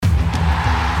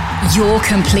Your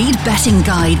complete betting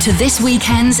guide to this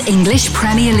weekend's English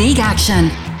Premier League action.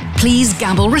 Please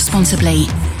gamble responsibly.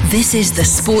 This is the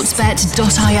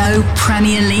Sportsbet.io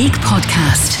Premier League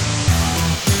podcast.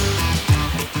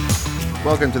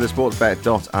 Welcome to the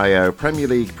Sportsbet.io Premier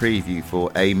League preview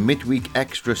for a midweek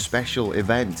extra special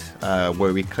event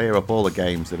where we clear up all the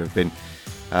games that have been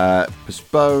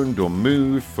postponed or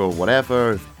moved for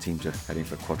whatever. Teams are heading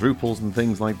for quadruples and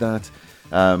things like that.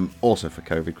 Also for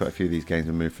COVID, quite a few of these games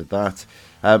are moved for that.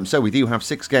 So we do have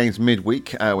 6 games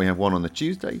midweek. We have 1 on the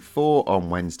Tuesday, 4 on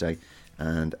Wednesday,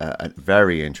 and a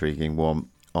very intriguing one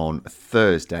on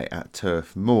Thursday at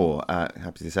Turf Moor.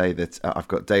 Happy to say that I've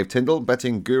got Dave Tyndall,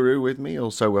 betting guru, with me,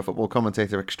 also a football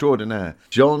commentator extraordinaire.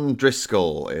 John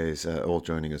Driscoll is all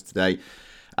joining us today.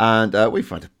 And we've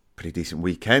had a pretty decent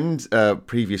weekend.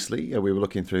 Previously, we were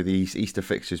looking through the Easter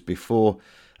fixtures before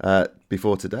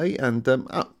today, and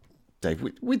Dave,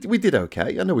 we did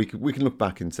okay. I know we can look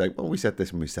back and say, well, we said this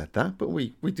and we said that, but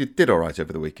we did all right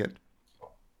over the weekend.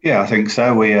 Yeah, I think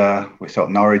so. We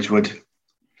thought Norwich would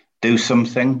do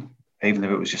something, even if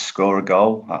it was just score a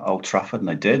goal at Old Trafford, and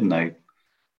they did, and they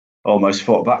almost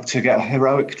fought back to get a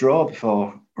heroic draw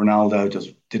before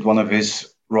Ronaldo did one of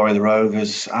his Roy the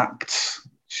Rovers acts,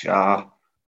 which pop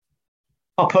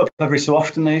up every so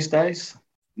often these days,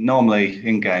 normally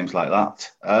in games like that.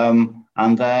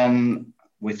 And then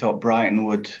we thought Brighton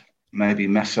would maybe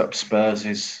mess up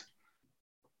Spurs'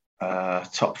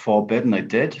 top 4 bid, and they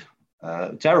did.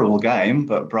 Terrible game,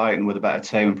 but Brighton were the better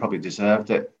team and probably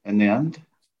deserved it in the end.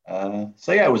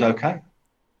 So yeah, it was okay.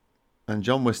 And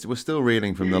John, we're still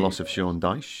reeling from the loss of Sean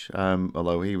Dyche,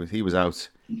 although he was out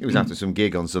at some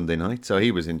gig on Sunday night, so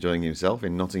he was enjoying himself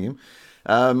in Nottingham.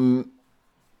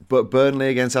 But Burnley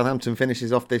against Southampton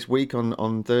finishes off this week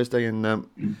on Thursday, and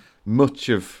much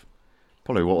of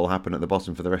probably what will happen at the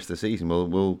bottom for the rest of the season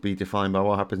will be defined by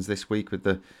what happens this week with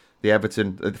the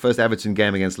first Everton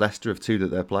game against Leicester of 2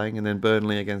 that they're playing, and then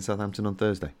Burnley against Southampton on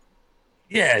Thursday.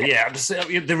 Yeah.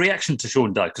 The reaction to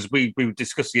Sean Dyche, because we were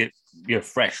discussing it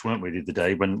fresh, weren't we, the other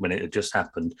day when it had just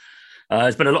happened.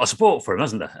 There's been a lot of support for him,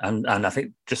 hasn't there? And I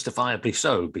think justifiably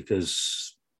so,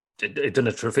 because he's done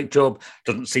a terrific job.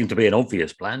 Doesn't seem to be an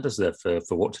obvious plan, does there, for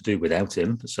what to do without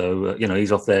him? So,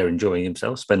 he's off there enjoying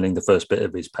himself, spending the first bit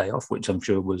of his payoff, which I'm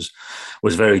sure was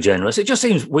very generous. It just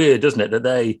seems weird, doesn't it, that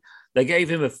they gave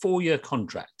him a 4-year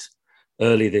contract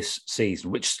early this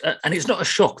season, and it's not a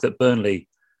shock that Burnley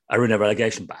are in a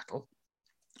relegation battle.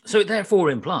 So it therefore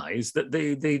implies that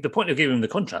the point of giving him the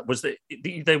contract was that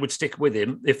they would stick with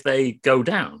him if they go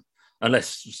down,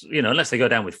 unless they go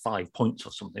down with 5 points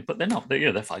or something. But they're not.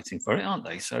 They're fighting for it, aren't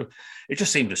they? So it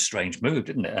just seemed a strange move,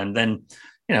 didn't it? And then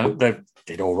they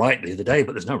did all right the other day,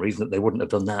 but there's no reason that they wouldn't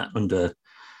have done that under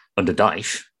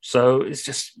Dyche. So it's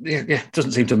just it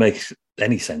doesn't seem to make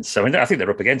any sense. So I think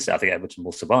they're up against it. I think Everton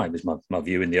will survive, is my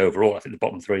view in the overall. I think the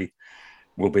bottom 3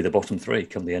 will be the bottom 3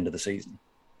 come the end of the season.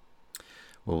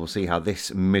 Well, we'll see how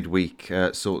this midweek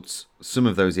sorts some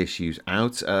of those issues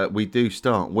out. We do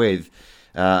start with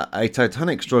a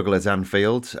titanic struggle at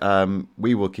Anfield.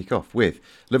 We will kick off with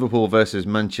Liverpool versus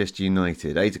Manchester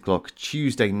United, 8 o'clock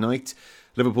Tuesday night.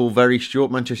 Liverpool very short,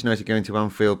 Manchester United going to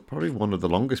Anfield, probably one of the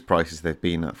longest prices they've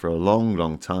been at for a long,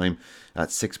 long time, at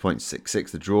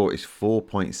 6.66. The draw is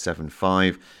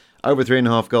 4.75. Over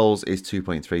 3.5 goals is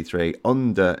 2.33.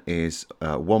 Under is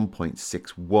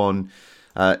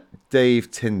 1.61.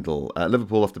 Dave Tyndall,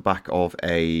 Liverpool off the back of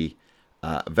a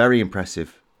very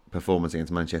impressive performance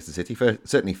against Manchester City.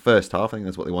 Certainly first half, I think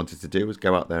that's what they wanted to do, was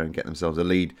go out there and get themselves a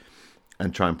lead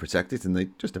and try and protect it, and they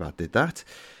just about did that.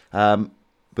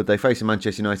 But they face a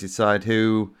Manchester United side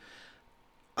who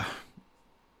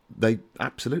they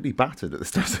absolutely battered at the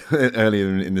start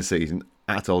earlier in the season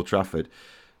at Old Trafford.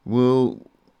 Will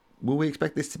we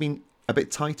expect this to be a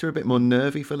bit tighter, a bit more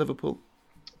nervy for Liverpool?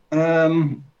 Yeah, I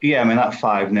mean, that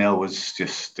 5-0 was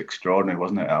just extraordinary,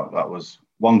 wasn't it? That was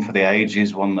one for the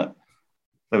ages, one that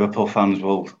Liverpool fans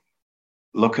will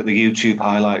look at the YouTube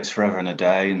highlights forever and a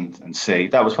day and see.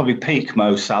 That was probably peak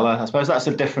Mo Salah. I suppose that's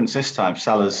the difference this time.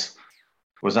 Salah's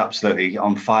was absolutely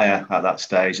on fire at that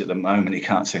stage. At the moment, he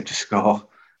can't seem to score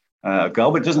a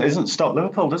goal, but it doesn't stop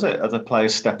Liverpool, does it? Other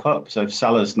players step up. So if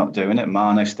Salah's not doing it,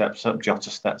 Mane steps up,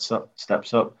 Jota steps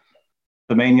up.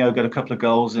 Firmino got a couple of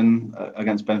goals in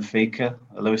against Benfica.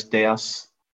 Luis Diaz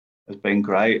has been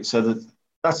great. So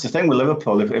that's the thing with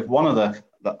Liverpool. If one of the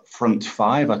front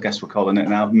 5, I guess we're calling it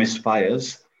now,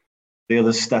 misfires, the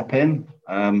others step in.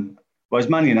 Whereas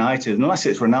Man United, unless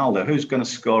it's Ronaldo, who's going to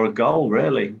score a goal,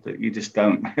 really? That you just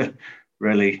don't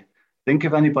really think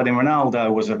of anybody.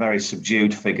 Ronaldo was a very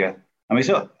subdued figure. I mean, he's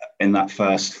up in that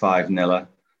first 5-0.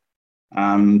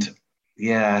 And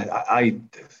yeah,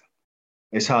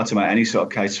 it's hard to make any sort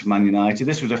of case for Man United.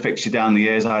 This was a fixture down the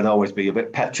years I'd always be a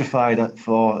bit petrified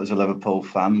for as a Liverpool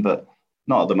fan, but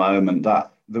not at the moment.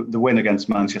 That the win against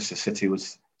Manchester City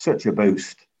was such a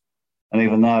boost. And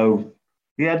even though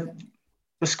the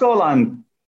scoreline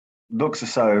looks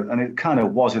as though, and it kind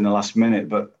of was in the last minute,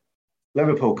 but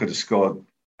Liverpool could have scored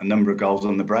a number of goals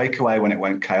on the breakaway when it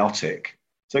went chaotic.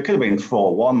 So it could have been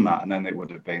 4-1 that, and then it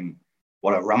would have been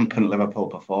what a rampant Liverpool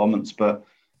performance. But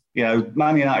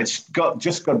Man United got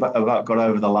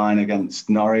over the line against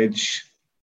Norwich.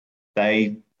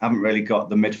 They haven't really got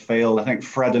the midfield. I think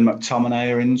Fred and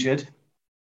McTominay are injured.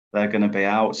 They're going to be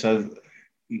out. So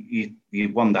you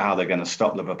wonder how they're going to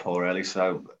stop Liverpool, really.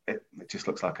 So it just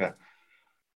looks like a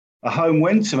home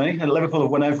win to me. And Liverpool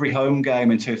have won every home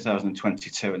game in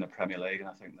 2022 in the Premier League, and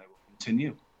I think they will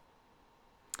continue.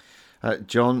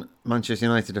 John, Manchester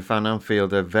United have found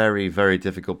Anfield a very, very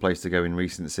difficult place to go in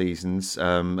recent seasons.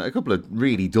 A couple of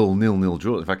really dull 0-0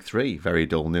 draws. In fact, 3 very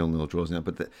dull 0-0 draws now.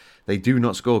 But they do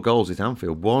not score goals at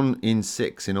Anfield. 1 in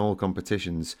 6 in all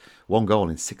competitions. 1 goal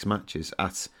in 6 matches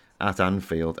at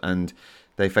Anfield. And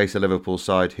they face a Liverpool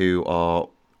side who are,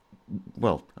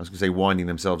 well, I was going to say winding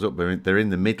themselves up. They're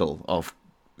in the middle of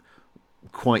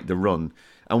quite the run.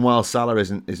 And while Salah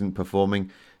isn't performing,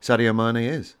 Sadio Mane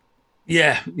is.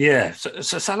 Yeah. So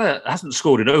Salah hasn't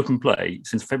scored in open play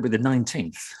since February the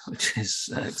 19th, which is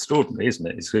extraordinary, isn't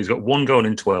it? He's got 1 goal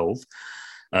in 12,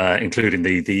 including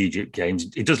the Egypt games.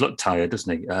 He does look tired,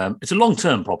 doesn't he? It's a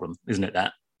long-term problem, isn't it,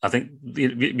 that? I think,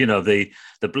 the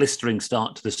blistering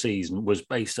start to the season was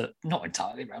based not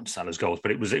entirely around Salah's goals,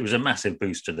 but it was a massive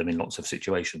boost to them in lots of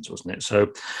situations, wasn't it?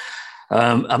 So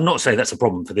I'm not saying that's a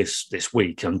problem for this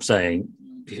week. I'm saying,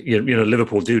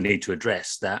 Liverpool do need to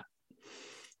address that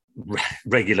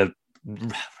regular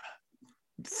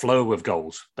flow of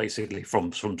goals, basically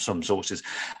from some sources,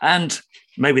 and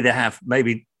maybe they have.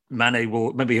 Maybe Mane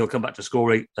will. Maybe he'll come back to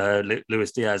scoring.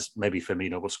 Luis Diaz, maybe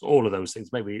Firmino will score. All of those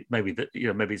things. Maybe that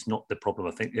maybe it's not the problem.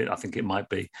 I think it might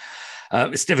be.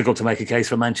 It's difficult to make a case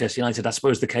for Manchester United. I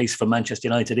suppose the case for Manchester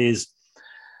United is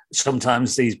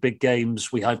sometimes these big games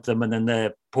we hype them and then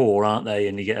they're poor, aren't they?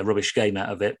 And you get a rubbish game out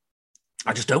of it.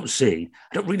 I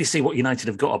don't really see what United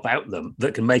have got about them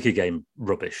that can make a game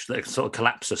rubbish, that can sort of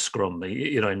collapse a scrum,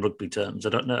 in rugby terms. I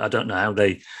don't know how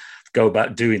they go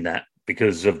about doing that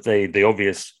because of the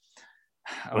obvious.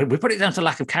 I mean, we put it down to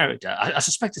lack of character. I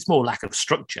suspect it's more lack of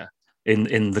structure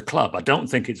in the club. I don't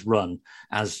think it's run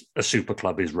as a super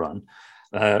club is run.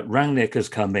 Rangnick has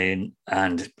come in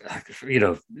and,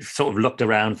 sort of looked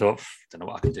around, thought, don't know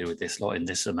what I can do with this lot in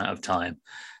this amount of time.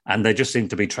 And they just seem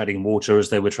to be treading water as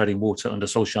they were treading water under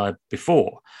Solskjaer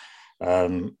before.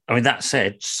 That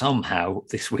said, somehow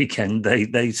this weekend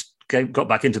they got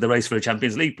back into the race for a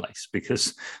Champions League place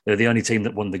because they're the only team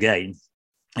that won the game,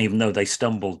 even though they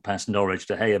stumbled past Norwich.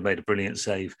 De Gea made a brilliant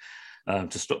save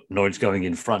to stop Norwich going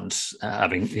in front,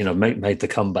 having made the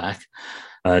comeback.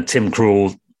 Tim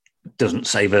Krul doesn't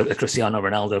save a Cristiano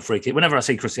Ronaldo free kick. Whenever I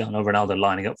see Cristiano Ronaldo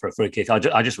lining up for a free kick, I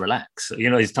just relax.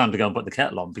 It's time to go and put the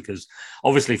kettle on because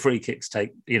obviously free kicks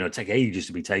take ages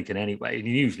to be taken anyway, and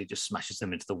he usually just smashes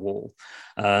them into the wall.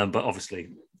 But obviously,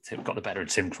 Tim got the better of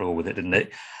Tim Krul with it, didn't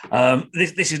it?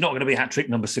 This is not going to be hat trick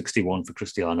number 61 for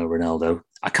Cristiano Ronaldo.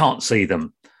 I can't see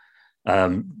them,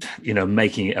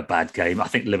 making it a bad game. I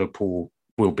think Liverpool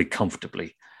will be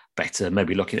comfortably better,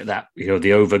 maybe looking at that,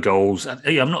 the over goals.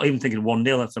 I'm not even thinking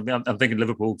 1-0. I'm thinking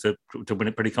Liverpool to win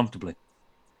it pretty comfortably.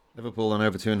 Liverpool on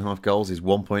over 2.5 goals is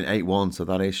 1.81, so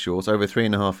that is short. Over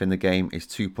 3.5 in the game is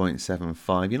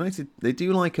 2.75. United, they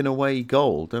do like an away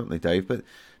goal, don't they, Dave? But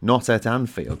not at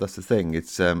Anfield. That's the thing.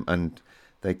 It's and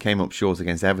they came up short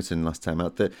against Everton last time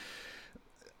out.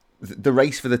 The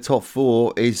race for the top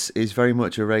 4 is very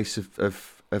much a race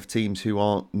of teams who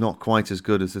are not quite as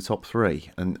good as the top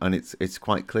 3, and it's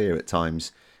quite clear at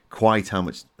times quite how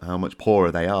much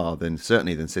poorer they are than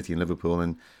City and Liverpool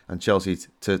and Chelsea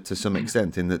to some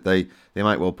extent, in that they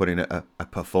might well put in a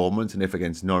performance, and if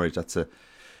against Norwich that's a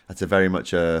very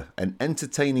much an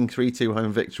entertaining 3-2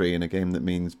 home victory in a game that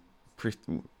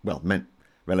meant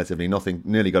relatively nothing,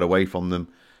 nearly got away from them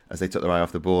as they took their eye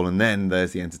off the ball, and then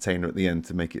there's the entertainer at the end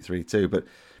to make it 3-2. But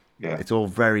it's all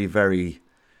very, very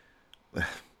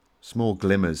small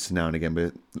glimmers now and again,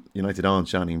 but United aren't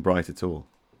shining bright at all.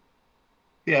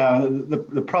 Yeah,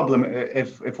 the problem,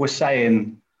 if we're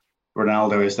saying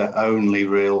Ronaldo is their only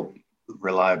real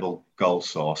reliable goal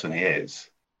source, and he is,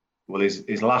 well,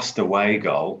 his last away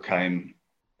goal came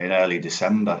in early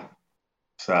December.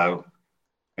 So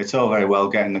it's all very well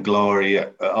getting the glory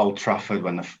at Old Trafford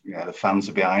when the fans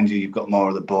are behind you. You've got more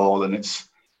of the ball, and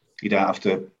you don't have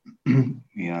to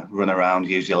run around,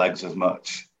 use your legs as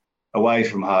much. away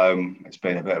from home, it's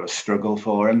been a bit of a struggle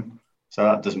for him. So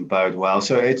that doesn't bode well.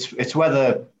 So it's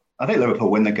whether, I think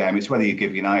Liverpool win the game. It's whether you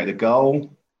give United a goal.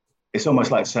 It's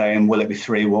almost like saying, will it be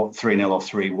 3-0 or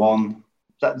 3-1?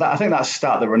 I think that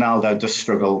stat that Ronaldo does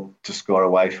struggle to score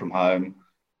away from home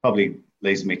probably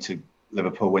leads me to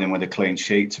Liverpool winning with a clean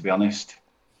sheet, to be honest.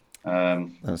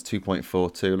 That's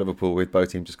 2.42. Liverpool with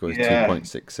both teams to score is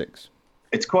 2.66.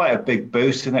 It's quite a big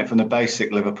boost, isn't it, from the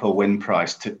basic Liverpool win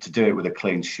price to do it with a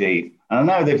clean sheet. And I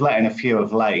know they've let in a few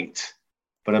of late,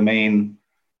 but I mean,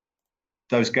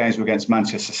 those games were against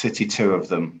Manchester City, 2 of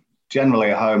them.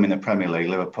 Generally at home in the Premier League,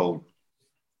 Liverpool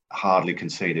hardly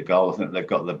concede a goal. I think they've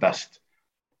got the best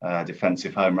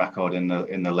defensive home record in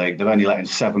the league. They've only let in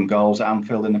 7 goals at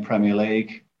Anfield in the Premier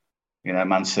League. You know,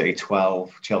 Man City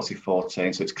 12, Chelsea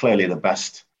 14. So it's clearly the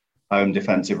best home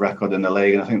defensive record in the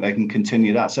league, and I think they can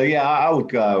continue that. So yeah, I would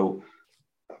go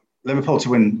Liverpool to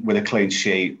win with a clean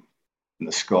sheet and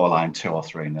the scoreline 2 or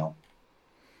 3-0.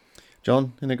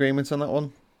 John, in agreement on that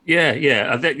one?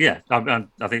 Yeah. I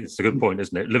think it's a good point,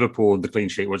 isn't it? Liverpool, the clean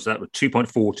sheet was that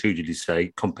 2.42, did you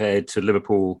say, compared to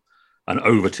Liverpool and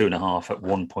over 2.5 at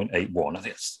 1.81. I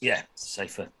think it's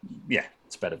safer. Yeah,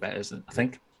 it's better, isn't it? I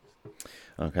think.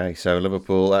 Okay, so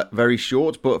Liverpool very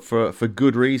short, but for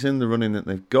good reason. The running that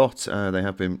they've got, they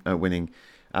have been winning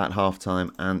at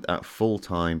half-time and at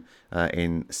full-time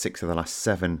in 6 of the last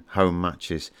 7 home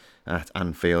matches at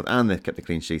Anfield, and they've kept the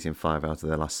clean sheet in 5 out of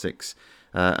their last 6.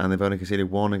 And they've only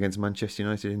conceded 1 against Manchester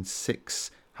United in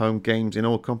 6 home games in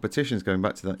all competitions, going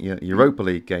back to that Europa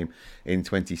League game in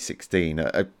 2016.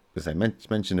 As I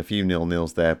mentioned, a few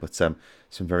 0-0s there, but some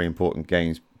very important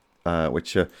games,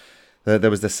 which...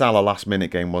 there was the Salah last-minute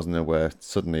game, wasn't there, where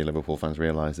suddenly Liverpool fans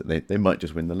realised that they might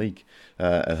just win the league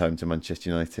at home to Manchester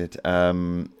United.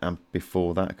 And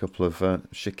before that, a couple of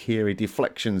Shaqiri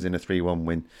deflections in a 3-1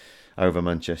 win over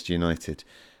Manchester United.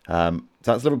 So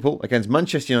that's Liverpool against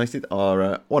Manchester United,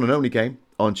 our one and only game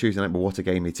on Tuesday night, but what a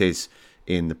game it is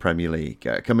in the Premier League.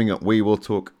 Coming up, we will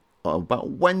talk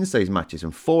about Wednesday's matches,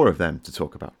 and 4 of them to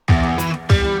talk about.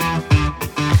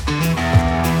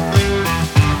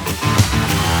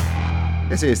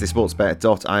 This is the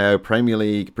sportsbet.io Premier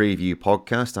League preview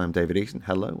podcast. I'm David Easton.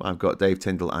 Hello, I've got Dave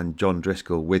Tyndall and John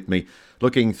Driscoll with me,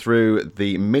 looking through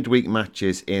the midweek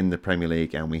matches in the Premier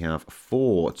League, and we have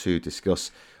 4 to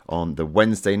discuss on the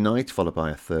Wednesday night, followed by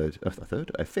a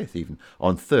fifth even,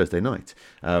 on Thursday night,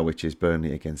 which is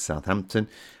Burnley against Southampton.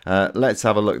 Let's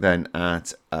have a look then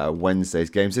at Wednesday's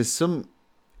games. There's some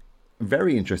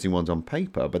very interesting ones on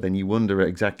paper, but then you wonder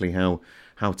exactly how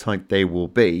tight they will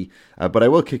be. But I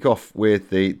will kick off with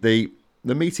the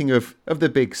meeting of the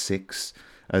big 6,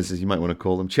 as you might want to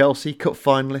call them. Chelsea, cup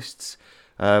finalists.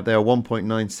 They are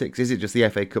 1.96. Is it just the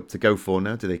FA Cup to go for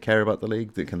now? Do they care about the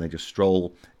league? Can they just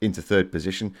stroll into 3rd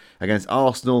position against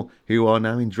Arsenal, who are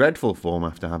now in dreadful form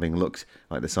after having looked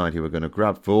like the side who were going to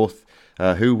grab 4th?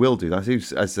 Who will do that?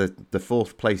 Who's as the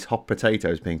 4th place hot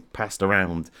potatoes being passed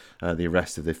around the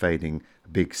rest of the fading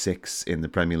big 6 in the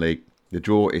Premier League? The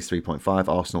draw is 3.5.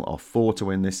 Arsenal are 4 to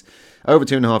win this. Over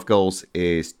 2.5 goals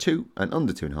is 2, and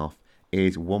under 2.5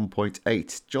 is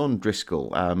 1.8. John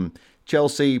Driscoll,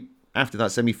 Chelsea, after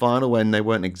that semi-final when they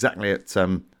weren't exactly at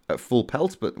full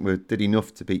pelt, but did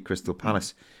enough to beat Crystal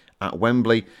Palace at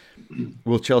Wembley.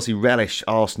 Will Chelsea relish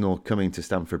Arsenal coming to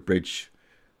Stamford Bridge,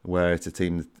 where it's a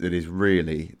team that is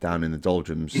really down in the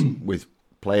doldrums with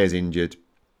players injured,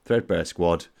 threadbare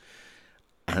squad,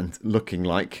 and looking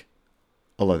like,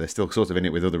 although they're still sort of in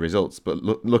it with other results, but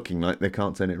looking like they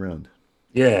can't turn it around?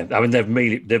 Yeah, I mean,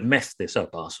 they've messed this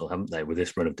up, Arsenal, haven't they, with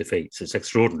this run of defeats? It's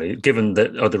extraordinary, given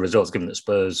that other results, given that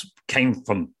Spurs came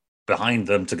from behind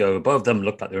them to go above them,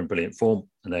 looked like they were in brilliant form,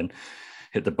 and then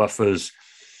hit the buffers.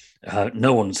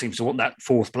 No one seems to want that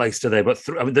 4th place today, but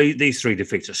these 3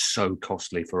 defeats are so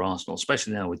costly for Arsenal,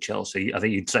 especially now with Chelsea. I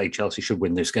think you'd say Chelsea should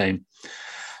win this game.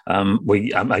 I'm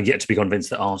yet to be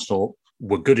convinced that Arsenal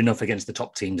were good enough against the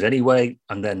top teams anyway,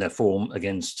 and then their form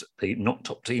against the not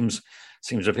top teams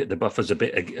seems to have hit the buffers a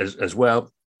bit as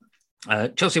well.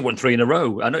 Chelsea won 3 in a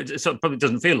row. I know it probably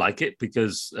doesn't feel like it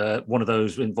because one of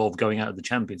those involved going out of the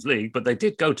Champions League, but they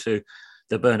did go to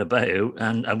the Bernabeu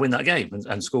and win that game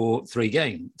and score 3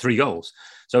 goals.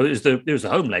 So it was the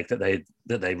home leg that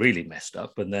they really messed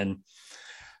up. And then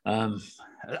I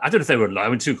don't know if they were. I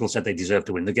mean, Tuchel said they deserved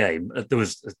to win the game. There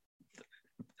was,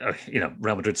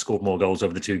 Real Madrid scored more goals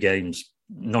over the 2 games.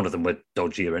 None of them were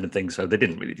dodgy or anything, so they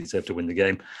didn't really deserve to win the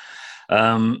game.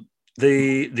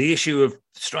 The issue of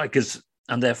strikers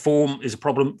and their form is a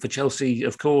problem for Chelsea,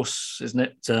 of course, isn't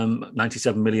it?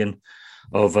 97 million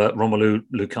Romelu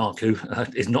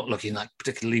Lukaku is not looking like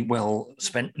particularly well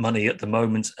spent money at the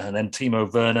moment. And then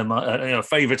Timo Werner, a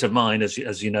favourite of mine, as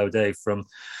you know, Dave, from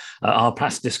our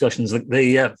past discussions.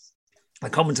 The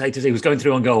commentator, he was going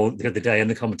through on goal the other day, and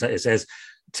the commentator says,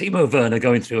 Timo Werner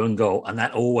going through on goal, and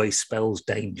that always spells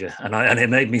danger. And it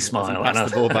made me smile.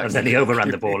 And then he overran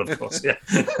the ball, of course. Yeah.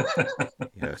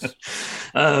 Yes.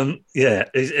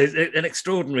 It's an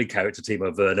extraordinary character,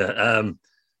 Timo Werner.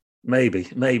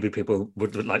 Maybe people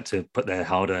would like to put their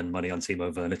hard-earned money on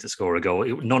Timo Werner to score a goal.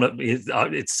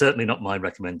 It's certainly not my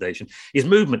recommendation. His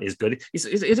movement is good.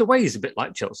 In a way, he's a bit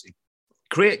like Chelsea.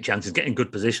 Create chances, get in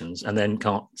good positions, and then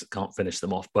can't finish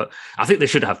them off. But I think they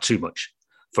should have too much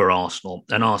for Arsenal.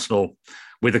 And Arsenal,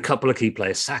 with a couple of key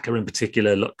players, Saka in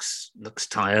particular looks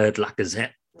tired.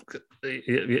 Lacazette,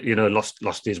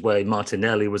 lost his way.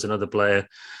 Martinelli was another player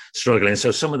struggling.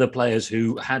 So some of the players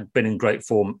who had been in great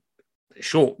form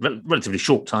relatively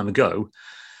short time ago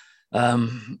are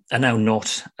now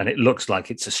not. And it looks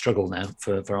like it's a struggle now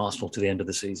for Arsenal to the end of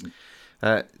the season.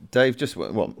 Dave, just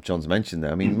what John's mentioned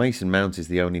there. I mean, Mason Mount is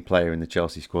the only player in the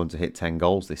Chelsea squad to hit 10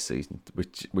 goals this season,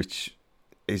 which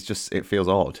is just, it feels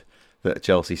odd that a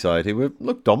Chelsea side who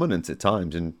looked dominant at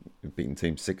times and beaten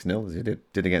teams 6-0 as he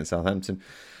did against Southampton.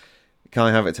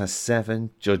 Kai Havertz has 7,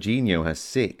 Jorginho has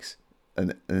 6,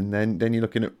 and then you're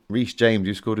looking at Reece James,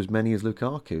 who scored as many as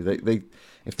Lukaku.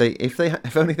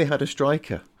 If only they had a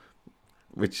striker,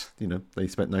 which they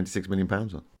spent £96 million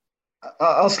on.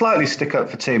 I'll slightly stick up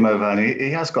for Timo Werner.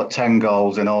 He has got 10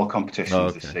 goals in all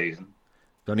competitions this season.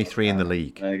 Only 3 in the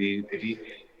league.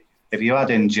 If you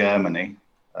add in Germany,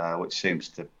 which seems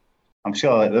to, I'm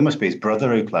sure there must be his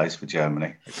brother who plays for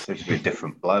Germany. It seems to be a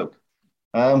different bloke.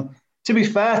 To be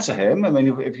fair to him, I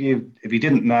mean, if you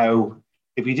didn't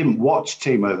watch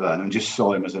Timo Werner and just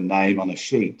saw him as a name on a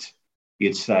sheet,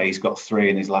 you'd say he's got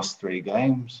 3 in his last 3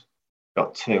 games.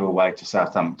 Got 2 away to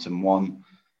Southampton, 1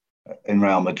 in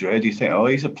Real Madrid. You think,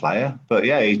 he's a player. But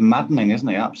yeah, he's maddening, isn't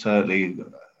he? Absolutely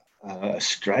a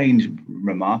strange,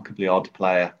 remarkably odd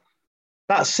player.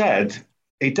 That said,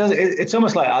 it's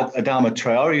almost like Adama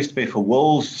Traore used to be for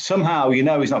Wolves. Somehow, he's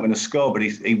not going to score, but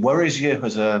he worries you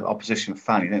as an opposition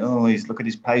fan. You think, look at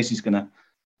his pace. He's going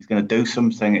to do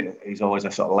something. He's always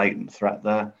a sort of latent threat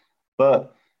there.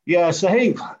 But yeah, so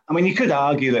you could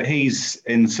argue that he's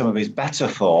in some of his better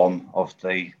form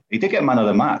he did get man of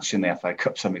the match in the FA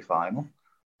Cup semi-final,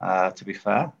 to be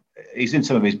fair. He's in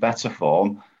some of his better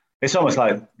form. It's almost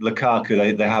like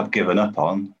Lukaku, they have given up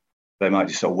on. They might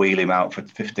just sort of wheel him out for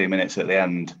 15 minutes at the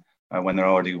end when they're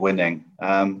already winning.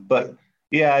 But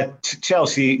yeah,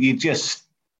 Chelsea, you just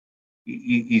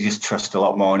trust a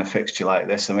lot more in a fixture like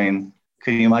this. I mean,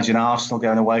 can you imagine Arsenal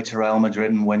going away to Real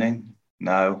Madrid and winning?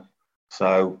 No.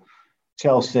 So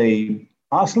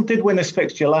Arsenal did win this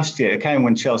fixture last year. It came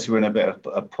when Chelsea were in a bit of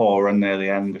a poor run near the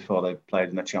end before they played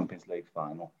in the Champions League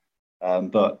final. I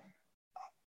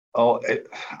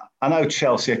know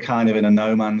Chelsea are kind of in a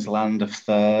no man's land of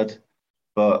third,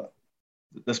 but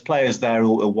there's players there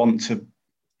who want to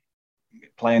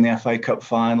play in the FA Cup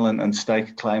final and stake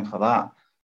a claim for that.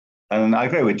 And I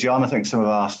agree with John. I think some of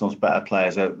Arsenal's better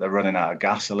players they're running out of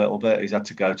gas a little bit. He's had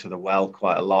to go to the well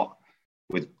quite a lot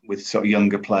with sort of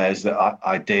younger players that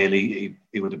ideally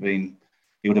he would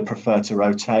have preferred to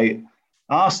rotate.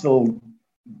 Arsenal,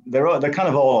 they're kind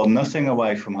of all or nothing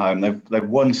away from home. They've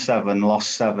won 7,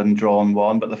 lost 7, drawn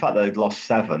 1. But the fact that they've lost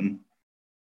 7,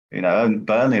 and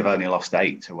Burnley have only lost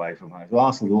 8 away from home. So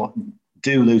Arsenal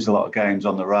do lose a lot of games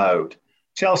on the road.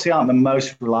 Chelsea aren't the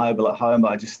most reliable at home,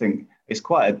 but I just think it's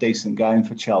quite a decent game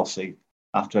for Chelsea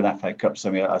after an FA Cup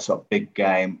semi, a sort of big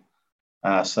game.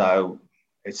 So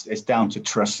it's down to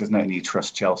trust, isn't it? And you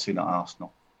trust Chelsea, not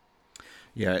Arsenal.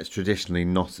 Yeah, it's traditionally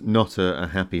not a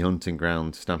happy hunting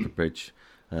ground, Stamford Bridge,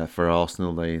 for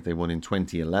Arsenal. They won in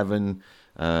 2011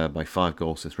 by 5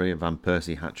 goals to 3. A Van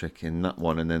Persie hat-trick in that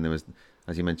one. And then there was,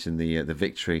 as you mentioned, the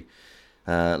victory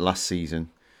last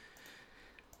season.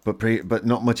 But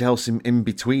not much else in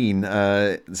between.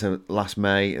 So last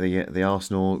May, the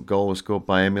Arsenal goal was scored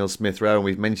by Emile Smith-Rowe, and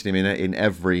we've mentioned him in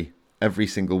every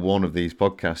single one of these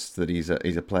podcasts that he's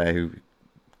a player who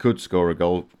could score a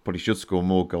goal, but he should score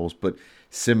more goals. But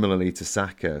similarly to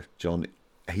Saka, John,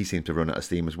 he seemed to run out of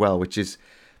steam as well, which is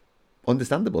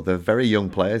understandable. They're very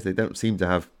young players. They don't seem to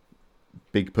have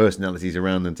big personalities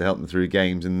around them to help them through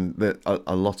games, and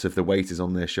a lot of the weight is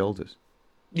on their shoulders.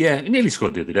 Yeah, he nearly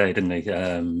scored the other day, didn't he?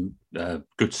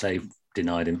 Good save,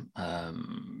 denied him.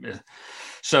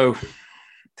 So,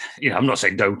 I'm not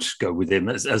saying don't go with him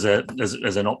as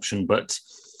an option, but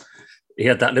he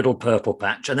had that little purple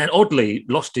patch, and then oddly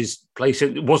lost his place.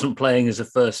 It wasn't playing as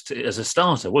a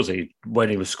starter, was he? When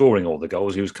he was scoring all the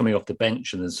goals, he was coming off the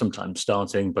bench and then sometimes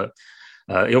starting. But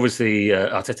he obviously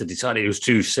Arteta decided he was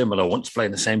too similar, wants to play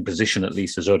in the same position at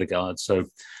least as Odegaard, so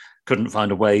couldn't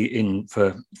find a way in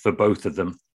for both of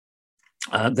them.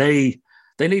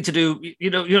 They need to do,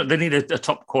 they need a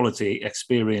top quality,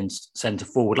 experienced centre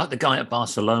forward, like the guy at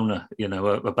Barcelona,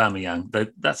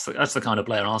 Aubameyang. That's the kind of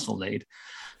player Arsenal need.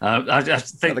 I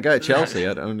think the guy at Chelsea.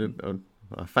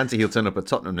 I fancy he'll turn up at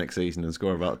Tottenham next season and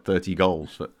score about 30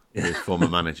 goals for his former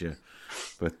manager.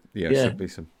 But should be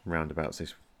some roundabouts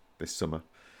this summer.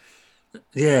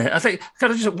 Yeah, I think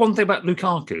kind of just one thing about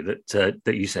Lukaku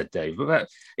that you said, Dave. About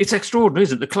it's extraordinary,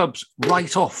 isn't it? The clubs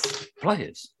write off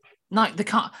players. No, they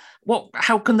can't.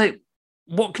 How can they?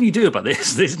 What can you do about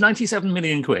this? There's 97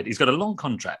 million quid. He's got a long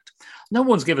contract. No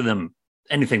one's given them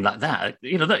anything like that.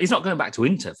 He's not going back to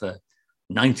Inter for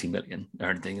 90 million or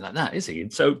anything like that, is he?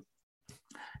 And so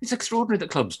it's extraordinary that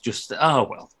clubs just, we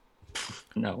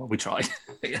tried.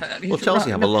 Well,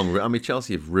 Chelsea have a long. I mean,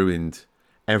 Chelsea have ruined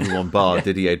everyone bar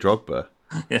Didier Drogba.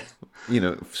 Yeah.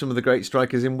 Some of the great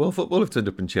strikers in world football have turned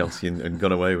up in Chelsea and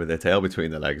gone away with their tail between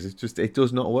their legs. It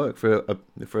does not work for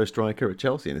a striker at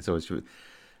Chelsea, and it's always.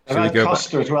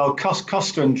 Costa as well.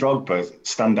 Costa and Drogba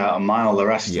stand out a mile. The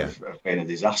rest have been a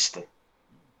disaster.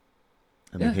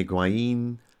 I mean,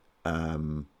 Higuain,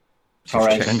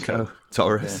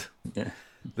 Torres. Yeah.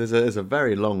 There's a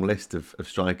very long list of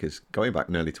strikers going back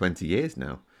nearly 20 years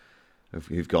now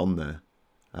who've gone there.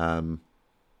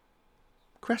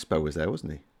 Crespo was there,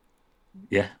 wasn't he?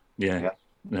 Yeah.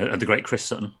 The great Chris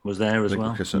Sutton was there as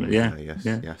well. Chris Sutton,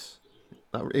 yes.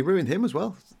 It ruined him as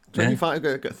well.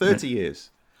 30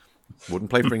 years. Wouldn't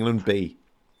play for England B.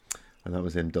 And that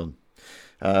was him done.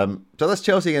 So that's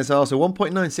Chelsea against Arsenal.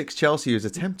 1.96 Chelsea is a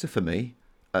tempter for me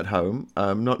at home.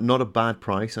 Not a bad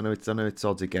price. I know it's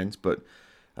odds against, but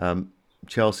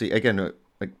Chelsea, again, are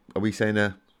we saying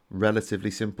a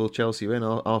relatively simple Chelsea win?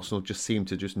 Arsenal just seem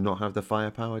to just not have the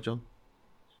firepower, John?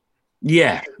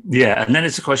 Yeah. And then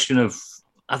it's a question of,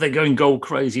 are they going goal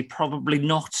crazy? Probably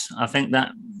not. I think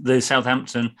that the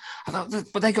Southampton,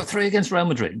 but they got 3 against Real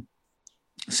Madrid,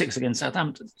 6 against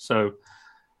Southampton. So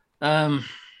I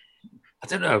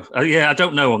don't know. I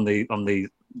don't know on the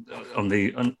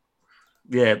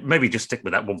maybe just stick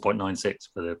with that 1.96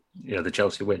 for the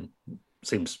Chelsea win.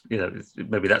 Seems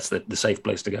maybe that's the safe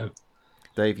place to go.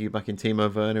 Dave, you back in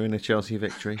Timo Werner in a Chelsea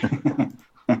victory?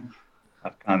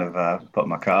 I've kind of put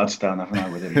my cards down, haven't I,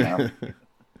 with him now?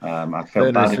 I'd feel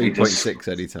Werner's bad if he 3.6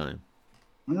 any time.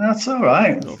 That's all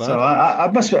right. So I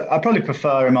probably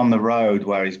prefer him on the road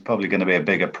where he's probably going to be a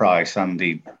bigger price and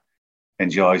he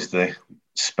enjoys the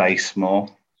space more.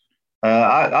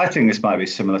 I think this might be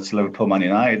similar to Liverpool Man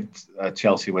United.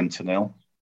 Chelsea win 2-0.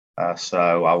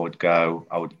 So I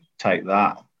would take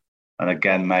that. And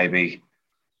again, maybe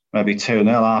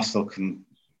 2-0. Arsenal can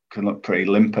look pretty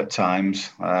limp at times.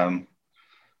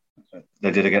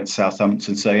 They did against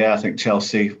Southampton. So I think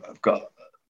Chelsea have got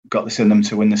this in them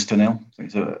to win this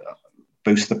 2-0. To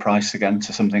boost the price again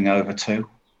to something over 2.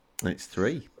 It's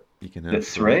 3. You can have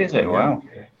it's 3, is it? Wow.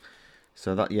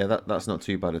 So that's not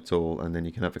too bad at all. And then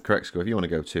you can have a correct score. If you want to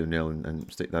go 2-0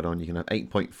 and stick that on, you can have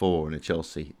 8.4 in a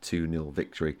Chelsea 2-0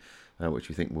 victory, which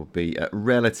we think will be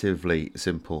relatively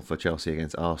simple for Chelsea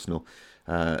against Arsenal.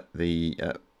 I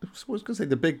was going to say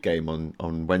the big game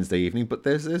on Wednesday evening, but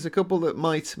there's a couple that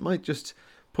might just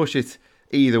push it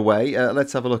either way.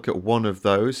 Let's have a look at one of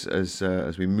those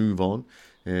as we move on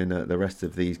in the rest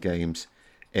of these games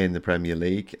in the Premier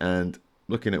League. And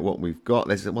looking at what we've got,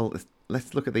 let's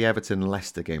look at the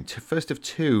Everton-Leicester game. First of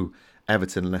 2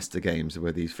 Everton-Leicester games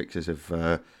where these fixtures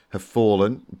have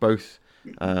fallen. Both,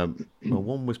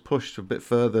 one was pushed a bit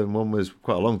further and one was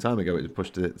quite a long time ago. It was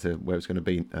pushed to where it's going to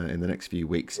be in the next few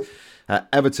weeks.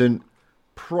 Everton,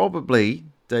 probably,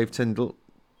 Dave Tyndall,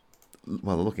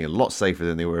 they're looking a lot safer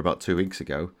than they were about 2 weeks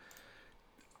ago.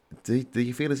 Do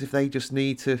you feel as if they just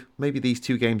need to, maybe these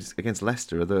 2 games against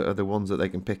Leicester are the ones that they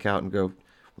can pick out and go,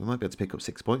 we might be able to pick up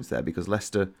 6 points there because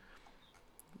Leicester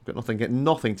got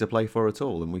nothing to play for at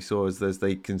all. And we saw as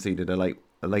they conceded a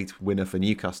late winner for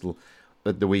Newcastle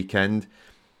at the weekend,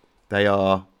 they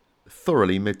are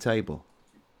thoroughly mid-table.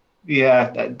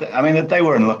 Yeah, I mean, they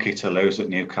were unlucky to lose at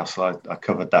Newcastle. I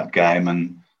covered that game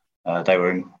and they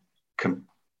were in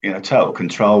total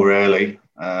control, really.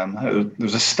 There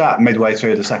was a stat midway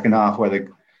through the second half where they'd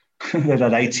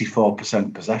had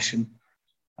 84% possession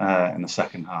in the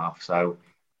second half. So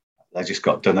they just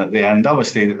got done at the end.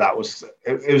 Obviously, it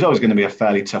was always going to be a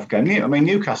fairly tough game. I mean,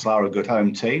 Newcastle are a good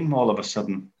home team. All of a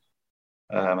sudden,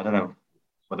 I don't know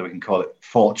whether we can call it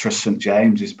Fortress St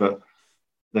James's, but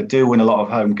they do win a lot of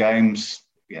home games.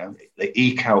 They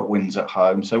eke out wins at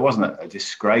home. So it wasn't a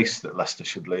disgrace that Leicester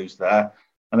should lose there.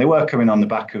 And they were coming on the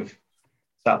back of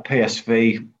that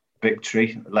PSV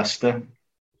victory, Leicester.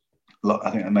 Look,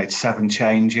 I think they made 7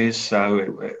 changes.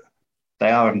 So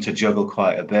they are having to juggle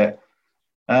quite a bit.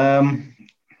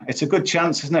 It's a good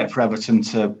chance, isn't it, for Everton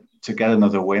to get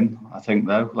another win, I think,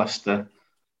 though. Leicester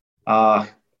are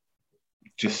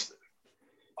just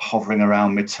hovering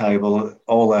around mid-table.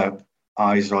 All their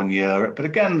eyes are on Europe. But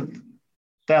again,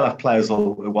 they'll have players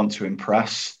who want to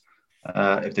impress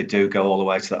if they do go all the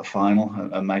way to that final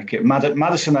and make it.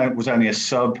 Maddison was only a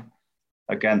sub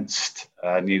against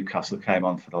Newcastle, came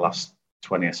on for the last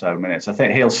 20 or so minutes. I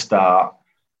think he'll start,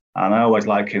 and I always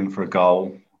like him for a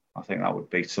goal. I think that would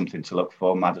be something to look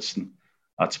for. Maddison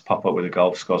to pop up with a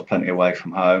goal, scores plenty away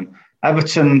from home.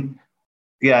 Everton,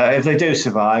 if they do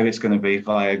survive, it's going to be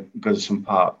via Goodison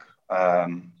Park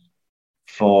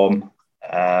form.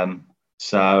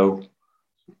 So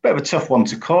a bit of a tough one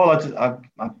to call.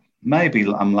 Maybe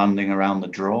I'm landing around the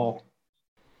draw.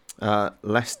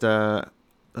 Leicester's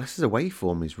away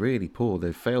form is really poor.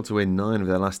 They've failed to win 9 of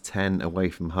their last 10 away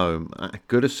from home. At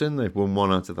Goodison, they've won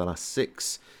 1 out of the last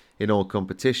 6 in all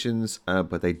competitions,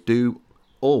 but they do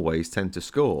always tend to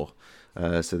score.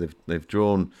 So they've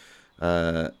drawn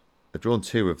 2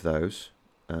 of those,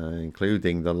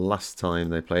 including the last time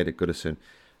they played at Goodison,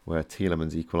 where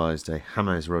Tielemans equalised a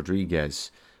James Rodriguez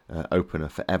opener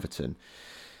for Everton.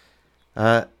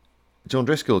 John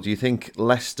Driscoll, do you think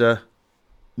Leicester,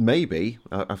 maybe,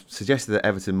 I've suggested that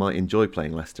Everton might enjoy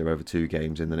playing Leicester over 2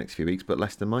 games in the next few weeks, but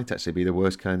Leicester might actually be the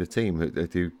worst kind of team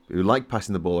who like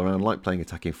passing the ball around, like playing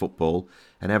attacking football,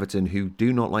 and Everton who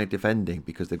do not like defending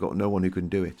because they've got no one who can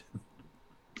do it?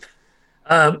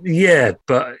 I don't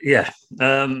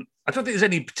think there's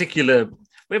any particular...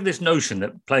 We have this notion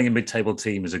that playing a mid-table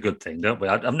team is a good thing, don't we?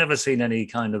 I've never seen any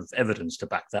kind of evidence to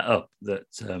back that up,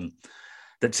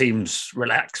 that teams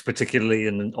relax, particularly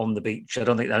on the beach. I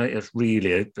don't think it's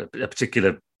really a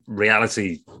particular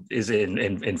reality is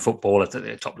in football, at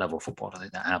the top level football. I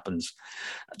think that happens.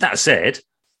 That said,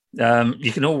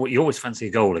 you always fancy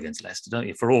a goal against Leicester, don't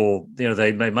you? For all,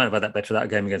 they might have had that better that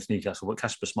game against Newcastle, but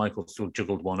Kasper Schmeichel still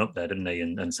juggled one up there, didn't he?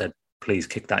 And said, please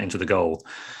kick that into the goal.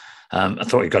 I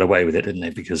thought he got away with it, didn't he?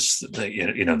 Because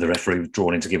the referee was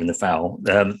drawn into giving the foul.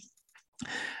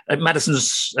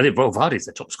 Maddison's, I think, Vardy's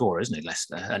the top scorer, isn't he,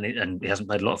 Leicester? And he hasn't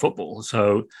played a lot of football.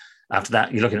 So after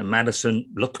that, you're looking at Maddison.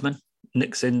 Lookman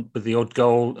nicks in with the odd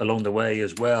goal along the way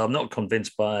as well. I'm not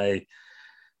convinced by,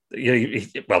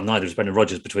 neither is Brendan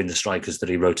Rodgers between the strikers that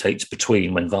he rotates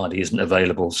between when Vardy isn't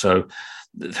available. So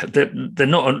they're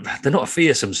not a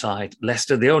fearsome side.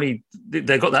 Leicester, they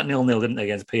got that 0-0, didn't they,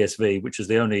 against PSV, which was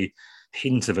the only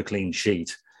hint of a clean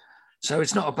sheet. So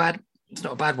it's not a bad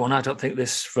one. I don't think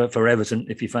this for Everton,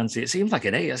 if you fancy. It seems like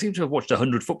I seem to have watched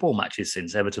 100 football matches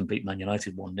since Everton beat Man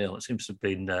United 1-0. It seems to have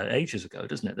been ages ago,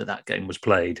 doesn't it, that game was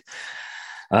played.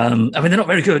 They're not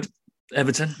very good,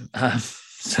 Everton.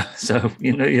 So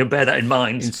you bear that in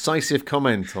mind. Incisive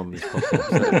comment on this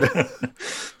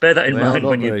podcast. Bear that in mind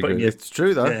when you're putting it's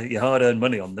true though. Your hard-earned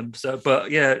money on them. So, but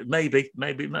maybe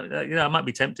I might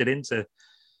be tempted into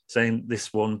saying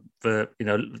this one for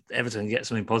Everton get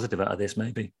something positive out of this,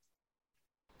 maybe.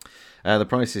 The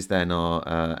prices then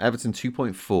are Everton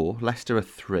 2.4, Leicester are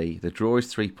 3, the draw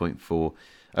is 3.4,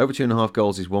 over 2.5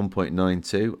 goals is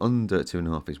 1.92, under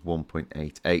 2.5 is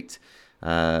 1.88.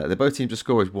 The both teams to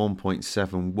score is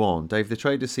 1.71. Dave, the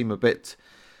traders seem a bit...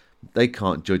 They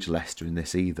can't judge Leicester in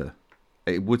this either.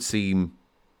 It would seem...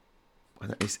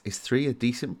 Is 3 a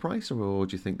decent price, or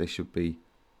do you think they should be...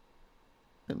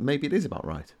 Maybe it is about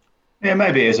right. Yeah,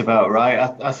 maybe it is about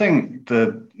right. I think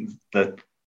the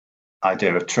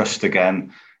idea of trust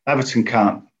again. Everton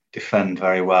can't defend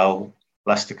very well.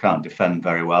 Leicester can't defend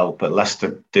very well, but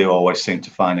Leicester do always seem to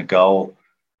find a goal.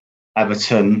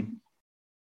 Everton...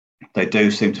 They do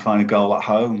seem to find a goal at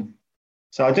home.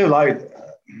 So I do like,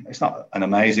 it's not an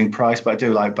amazing price, but I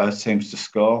do like both teams to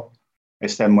score.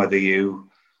 It's then whether you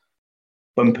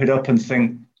bump it up and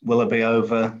think, will it be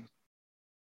over,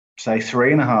 say,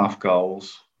 3.5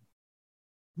 goals?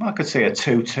 I could see a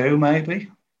 2-2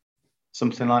 maybe,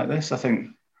 something like this. I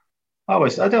think, I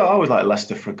always like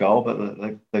Leicester for a goal,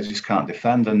 but they just can't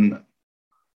defend. And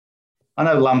I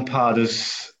know Lampard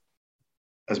has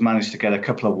managed to get a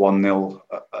couple of 1-0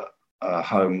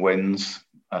 home wins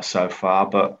so far,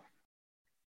 but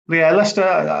Leicester,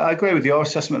 I agree with your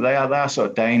assessment. They are sort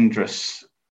of dangerous.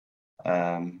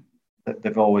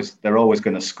 They're always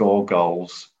going to score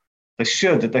goals. They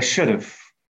should have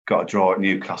got a draw at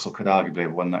Newcastle. Could arguably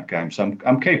have won that game. So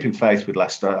I'm keeping faith with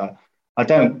Leicester. I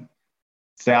don't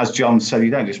So as John said, you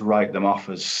don't just write them off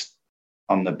as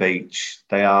on the beach.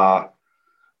 They have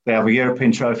a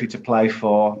European trophy to play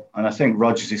for, and I think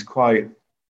Rodgers is quite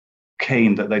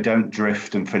keen that they don't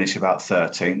drift and finish about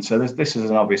 13th. So this is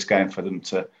an obvious game for them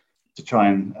to try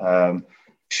and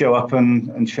show up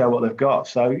and show what they've got.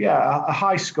 So yeah, a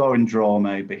high scoring draw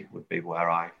maybe would be where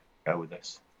I go with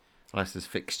this. Leicester's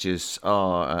fixtures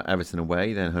are Everton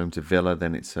away, then home to Villa,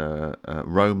 then it's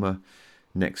Roma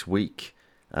next week.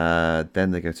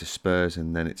 Then they go to Spurs,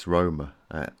 and then it's Roma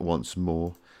once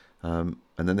more. And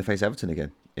then they face Everton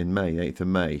again in May, 8th of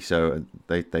May. So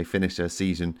they finish their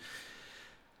season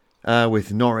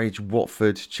with Norwich,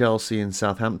 Watford, Chelsea and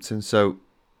Southampton. So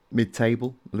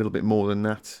mid-table, a little bit more than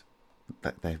that.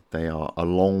 They are a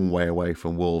long way away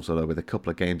from Wolves, although with a couple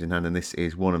of games in hand, and this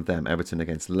is one of them, Everton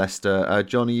against Leicester.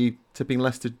 John, are you tipping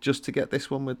Leicester just to get this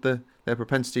one with their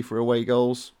propensity for away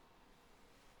goals?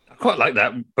 I quite like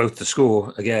that, both to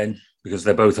score again, because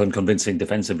they're both unconvincing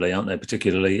defensively, aren't they?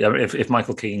 Particularly if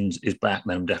Michael Keane is back,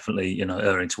 then I'm definitely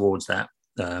erring towards that.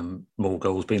 More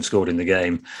goals being scored in the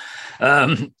game.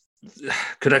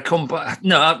 Could I come back?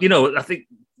 No, I think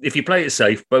if you play it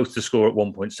safe, both to score at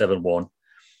 1.71,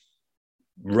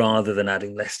 rather than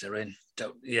adding Leicester in.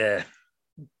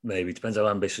 Maybe depends how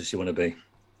ambitious you want to be.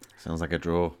 Sounds like a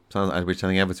draw. Sounds like which I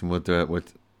think Everton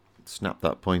would snap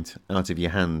that point out of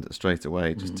your hand straight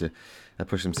away, just to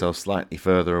push themselves slightly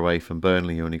further away from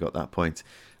Burnley, who only got that point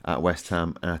at West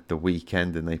Ham at the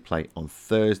weekend, and they play on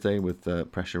Thursday with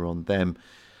pressure on them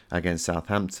against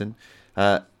Southampton.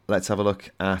 Let's have a look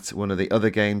at one of the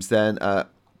other games then.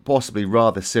 Possibly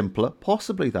rather simpler.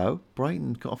 Possibly, though,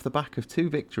 Brighton got off the back of 2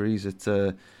 victories at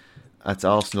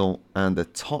Arsenal and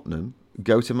at Tottenham,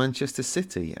 go to Manchester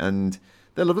City. And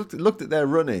they looked at their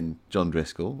run-in, John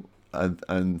Driscoll,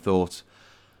 and thought,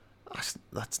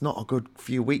 that's not a good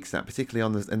few weeks, that,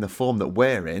 particularly in the form that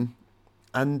we're in.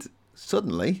 And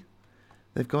suddenly,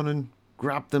 they've gone and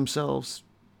grabbed themselves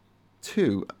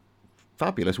 2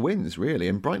 fabulous wins, really,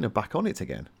 and Brighton are back on it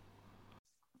again.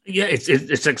 Yeah, it's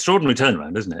an extraordinary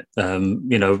turnaround, isn't it?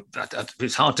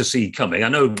 It's hard to see coming. I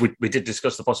know we did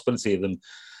discuss the possibility of them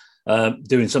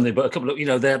doing something, but a couple of,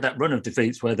 they had that run of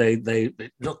defeats where they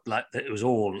looked like it was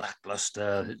all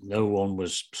lackluster. No one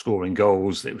was scoring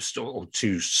goals. It was still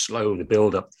too slow, the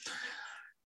build-up.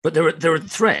 But they're a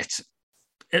threat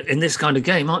in this kind of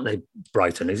game, aren't they,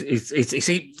 Brighton?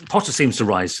 See, Potter seems to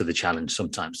rise to the challenge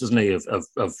sometimes, doesn't he,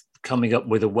 of coming up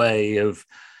with a way of...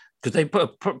 Because they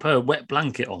put a wet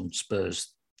blanket on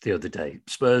Spurs the other day.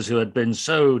 Spurs, who had been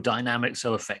so dynamic,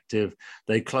 so effective,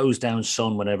 they closed down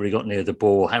Son whenever he got near the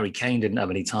ball. Harry Kane didn't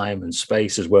have any time and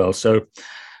space as well. So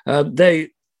this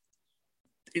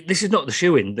is not the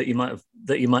shoe-in that you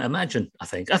might imagine. I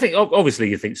think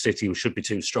obviously you think City should be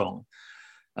too strong,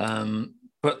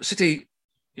 but City,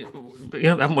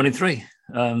 haven't won in 3.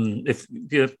 If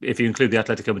you include the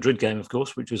Atletico Madrid game, of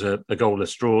course, which was a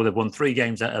goalless draw, they've won 3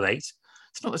 games out of 8.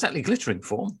 It's not exactly glittering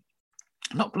form,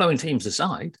 not blowing teams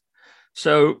aside.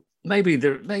 So maybe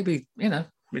we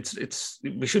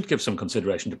should give some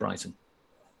consideration to Brighton.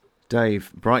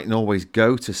 Dave, Brighton always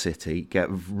go to City, get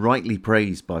rightly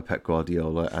praised by Pep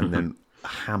Guardiola, and then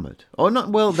hammered. Or not?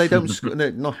 Well, they don't. No,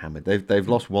 not hammered. They've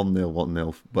lost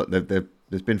 1-0, but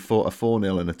there's been a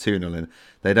 4-0 and a 2-0, and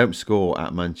they don't score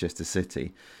at Manchester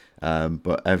City.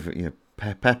 But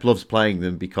Pep loves playing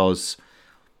them because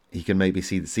he can maybe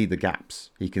see the gaps.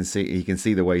 He can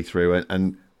see the way through,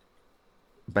 and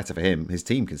better for him, his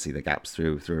team can see the gaps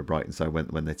through a Brighton side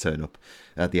when they turn up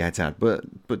at the Etihad.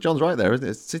 But John's right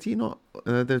there. City not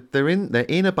they're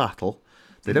in a battle.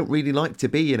 They don't really like to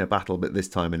be in a battle, but this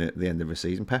time at the end of the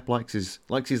season, Pep likes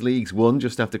his leagues won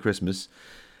just after Christmas,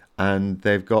 and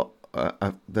they've got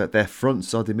their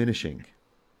fronts are diminishing.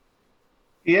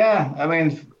 Yeah, I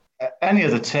mean, any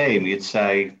other team, you'd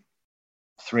say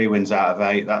 3 wins out of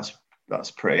 8.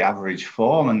 That's pretty average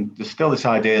form, and there's still this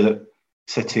idea that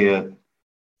City are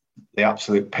the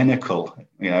absolute pinnacle.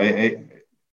 They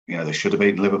should have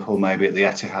beaten Liverpool maybe at the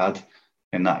Etihad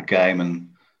in that game, and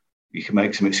you can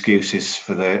make some excuses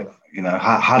for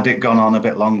had it gone on a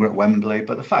bit longer at Wembley.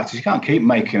 But the fact is, you can't keep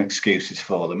making excuses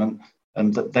for them,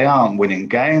 and they aren't winning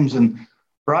games. And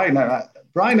Brighton are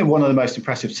one of the most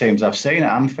impressive teams I've seen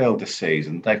at Anfield this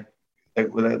season. They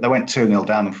went 2-0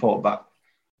 down and fought back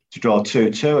to draw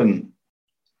 2-2, and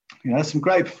there's some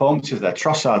great performances there.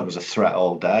 Trossard was a threat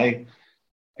all day.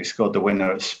 He scored the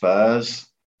winner at Spurs.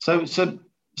 So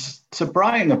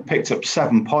Brighton have picked up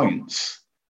 7 points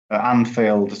at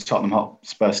Anfield, at Tottenham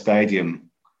Hotspur Stadium,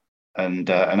 and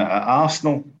at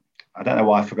Arsenal. I don't know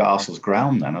why I forgot Arsenal's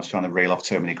ground then. I was trying to reel off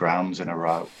too many grounds in a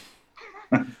row.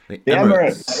 The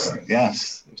Emirates,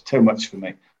 yes, it was too much for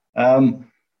me.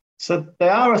 So they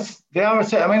are.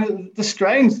 I mean, the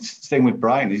strange thing with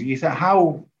Brighton is you think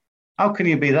how can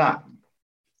you be that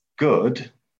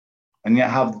good and yet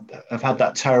have had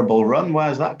that terrible run?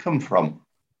 Where's that come from?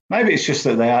 Maybe it's just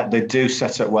that they do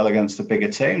set up well against the bigger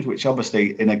teams, which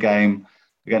obviously in a game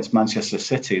against Manchester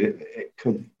City, it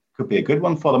could be a good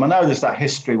one for them. I know there's that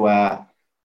history where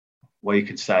you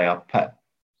could say, Pep,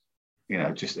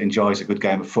 just enjoys a good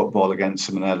game of football against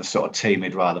some other sort of team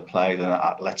he'd rather play than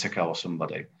Atletico or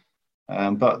somebody.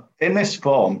 But in this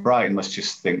form, Brighton must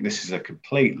just think this is a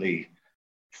completely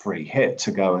free hit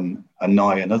to go and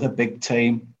annoy another big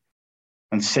team.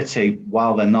 And City,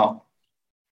 while they're not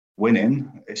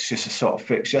winning, it's just a sort of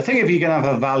fixture. I think if you're going to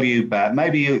have a value bet,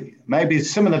 maybe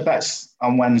some of the bets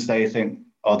on Wednesday you think,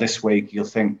 or this week, you'll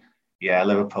think, yeah,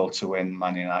 Liverpool to win,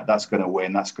 Man United, that's going to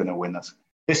win.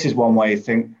 This is one way you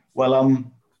think, well,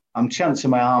 I'm chancing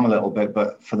my arm a little bit,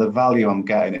 but for the value I'm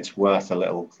getting, it's worth a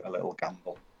little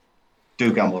gamble.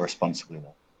 Do gamble responsibly,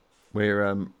 though.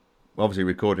 We're obviously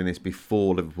recording this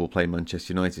before Liverpool play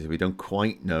Manchester United, so we don't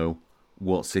quite know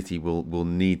what City will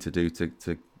need to do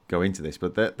to go into this,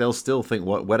 but they'll still think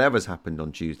whatever's happened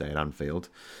on Tuesday at Anfield,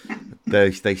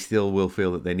 they still will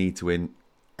feel that they need to win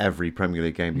every Premier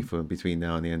League game between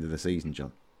now and the end of the season,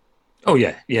 John. Oh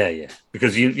yeah,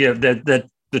 because they're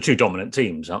the two dominant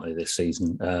teams, aren't they, this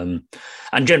season?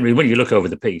 And generally, when you look over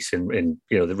the piece in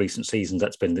the recent seasons,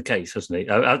 that's been the case, hasn't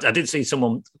it? I did see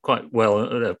someone quite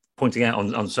well pointing out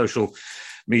on social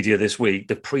media this week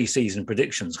the pre-season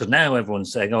predictions, because now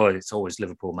everyone's saying, oh, it's always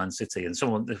Liverpool, Man City, and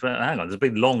someone, hang on, there's a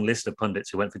big long list of pundits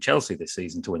who went for Chelsea this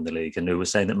season to win the league and who were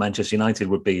saying that Manchester United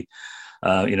would be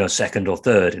second or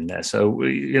third in there. So,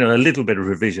 a little bit of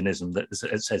revisionism that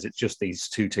says it's just these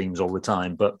two teams all the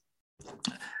time, but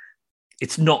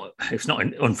it's not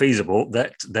unfeasible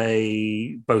that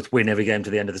they both win every game to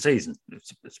the end of the season.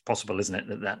 It's possible, isn't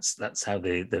it, that's how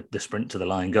the sprint to the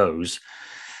line goes,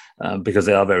 because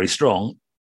they are very strong.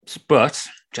 But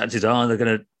chances are they're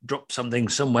going to drop something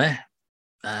somewhere.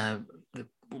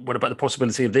 What about the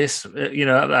possibility of this?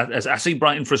 I see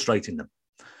Brighton frustrating them.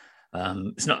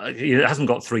 It's not. It hasn't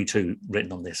got 3-2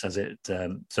 written on this, has it?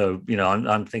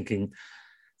 I'm thinking,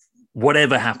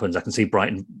 whatever happens, I can see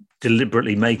Brighton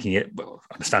deliberately making it, well,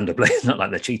 understandably, it's not like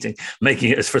they're cheating,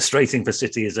 making it as frustrating for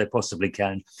City as they possibly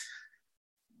can.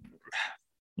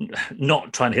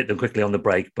 Not trying to hit them quickly on the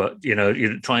break, but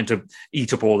you're trying to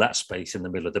eat up all that space in the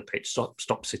middle of the pitch.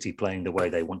 Stop City playing the way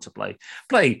they want to play.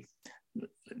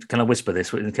 Can I whisper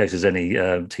this in case there's any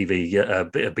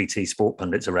BT Sport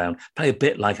pundits around? Play a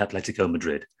bit like Atletico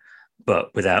Madrid,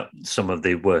 but without some of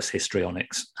the worst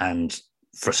histrionics, and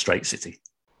frustrate City.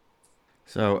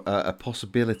 So a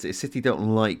possibility. City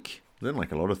don't like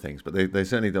a lot of things, but they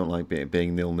certainly don't like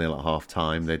being 0-0 at half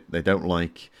time. They don't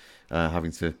like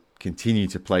having to continue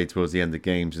to play towards the end of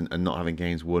games and not having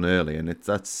games won early, and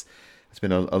it's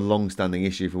been a long-standing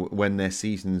issue for when their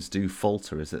seasons do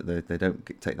falter, is that they don't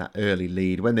take that early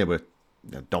lead. When they were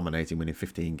dominating, winning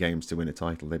 15 games to win a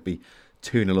title, they'd be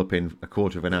 2-0 up in a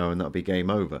quarter of an hour and that'd be game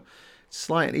over.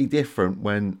 Slightly different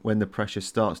when the pressure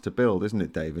starts to build, isn't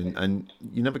it, Dave? And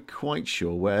you're never quite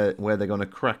sure where they're going to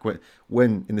crack.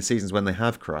 When in the seasons when they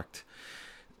have cracked,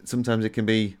 sometimes it can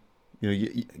be,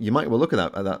 you might well look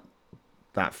at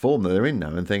that form that they're in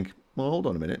now and think, well, hold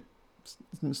on a minute,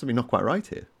 there's something not quite right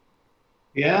here.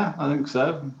 Yeah, I think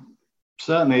so.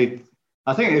 Certainly,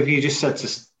 I think if you just said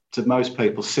to most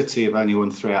people, City have only won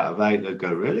 3 out of 8, they'd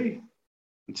go, really?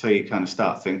 Until you kind of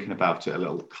start thinking about it a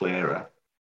little clearer.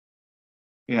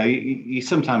 You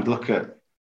sometimes look at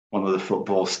one of the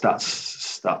football stat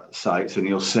sites and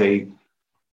you'll see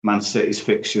Man City's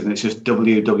fixtures and it's just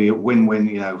WW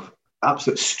win-win,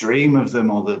 absolute stream of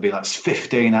them, or there'll be like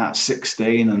 15 out of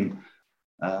 16.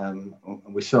 And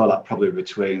we saw that probably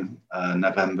between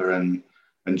November and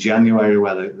January,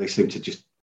 where they seem to just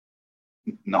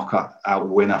knock out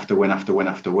win after win after win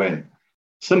after win.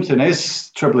 Something is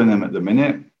troubling them at the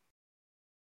minute.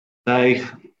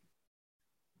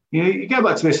 You go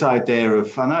back to this idea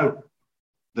of, I know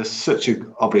there's such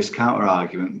an obvious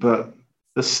counter-argument, but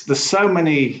there's so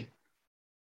many,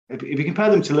 if you compare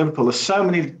them to Liverpool, there's so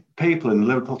many people in the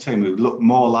Liverpool team who look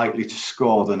more likely to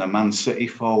score than a Man City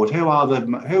forward.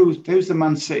 Who's the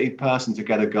Man City person to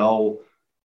get a goal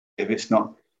if it's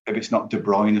not De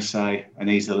Bruyne, say, and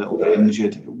he's a little bit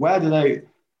injured? Where do they,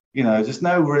 there's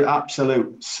no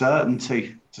absolute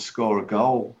certainty to score a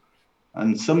goal.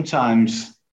 And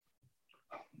sometimes,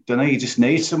 you just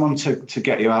need someone to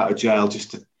get you out of jail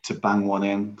just to bang one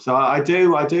in. So I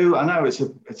know it's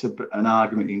an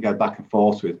argument you can go back and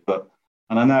forth with,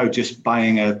 and I know just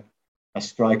buying a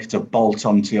striker to bolt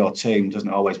onto your team doesn't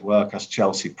always work, as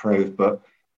Chelsea proved, but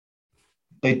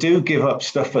they do give up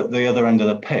stuff at the other end of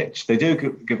the pitch. They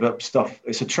do give up stuff.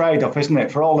 It's a trade-off, isn't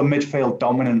it? For all the midfield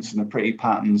dominance and the pretty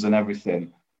patterns and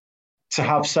everything, to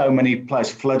have so many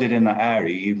players flooded in that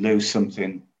area, you lose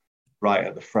something right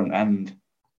at the front end.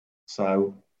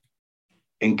 So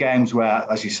in games where,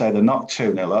 as you say, they're not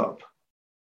 2-0 up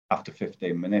after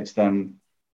 15 minutes, then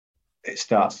it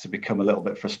starts to become a little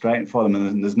bit frustrating for them.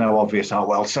 And there's no obvious, oh,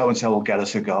 well, so-and-so will get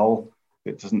us a goal.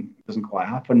 It doesn't quite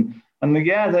happen. And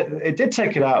it did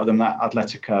take it out of them, that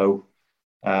Atletico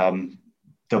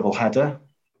double header.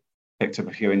 Picked up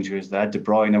a few injuries there. De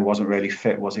Bruyne wasn't really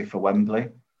fit, was he, for Wembley?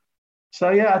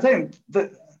 So, yeah, I think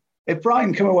that if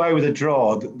Brighton come away with a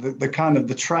draw, the kind of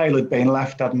the trail had been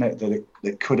left, hadn't it, that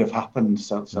it could have happened.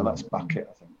 So let's back it,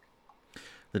 I think.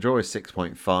 The draw is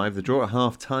 6.5. The draw at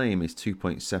half-time is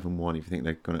 2.71 if you think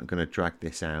they're going to drag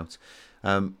this out.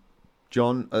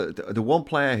 John, the one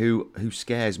player who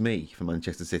scares me for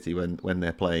Manchester City when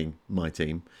they're playing my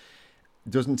team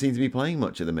doesn't seem to be playing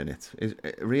much at the minute is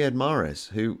Riyad Mahrez,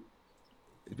 who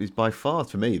is by far,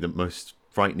 for me, the most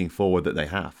frightening forward that they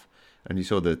have. And you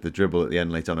saw the dribble at the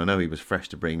end later on. I know he was fresh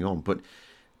to bring on, but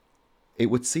it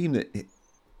would seem that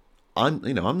I'm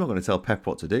not going to tell Pep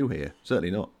what to do here,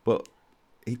 certainly not. But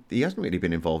he hasn't really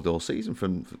been involved all season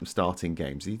from starting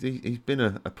games. He's been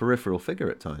a peripheral figure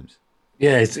at times.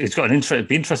 Yeah, it's got it'd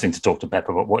be interesting to talk to Pep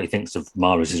about what he thinks of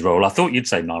Mahrez's role. I thought you'd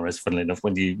say Mahrez, funnily enough,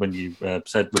 when you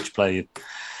said which player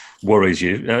worries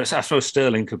you. I suppose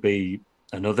Sterling could be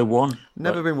another one.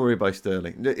 Never been worried by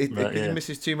Sterling. He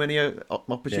misses too many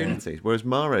opportunities. Yeah. Whereas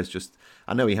Mahrez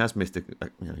I know he has missed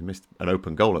he missed an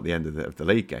open goal at the end of the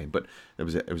league game, but it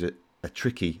was a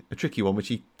tricky one which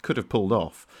he could have pulled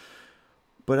off.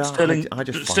 But Sterling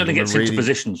gets into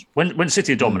positions. When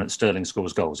City are dominant, Sterling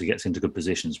scores goals. He gets into good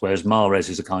positions. Whereas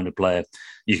Mahrez is a kind of player,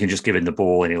 you can just give him the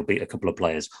ball and he'll beat a couple of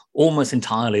players almost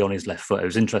entirely on his left foot. It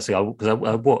was interesting because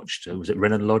I watched, was it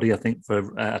Renan Lodi, I think, for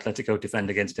Atletico defend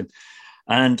against him.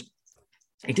 And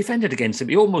he defended against him.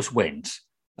 He almost went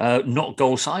not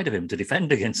goal side of him to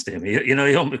defend against him.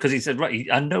 Because he said, right,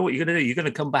 I know what you're going to do. You're going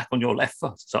to come back on your left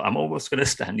foot. So I'm almost going to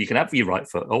stand. You can have your right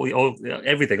foot.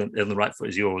 Everything on the right foot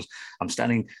is yours. I'm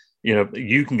standing,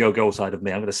 you can go goal side of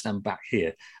me. I'm going to stand back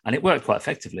here. And it worked quite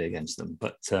effectively against them.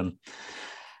 But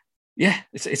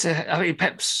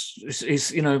Pep's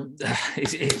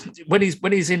when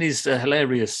he's in his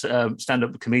hilarious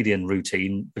stand-up comedian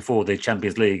routine before the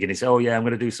Champions League, and he says, "Oh yeah, I'm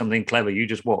going to do something clever. You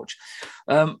just watch."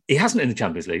 He hasn't in the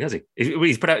Champions League, has he?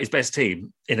 He's put out his best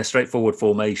team in a straightforward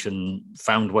formation,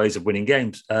 found ways of winning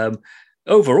games.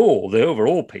 The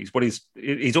overall piece, what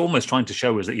he's almost trying to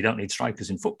show us that you don't need strikers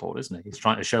in football, isn't he? He's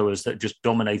trying to show us that just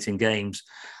dominating games,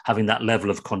 having that level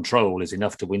of control is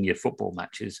enough to win your football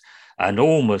matches, and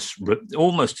almost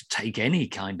to take any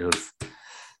kind of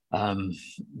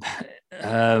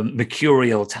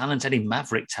mercurial talent, any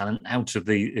maverick talent out of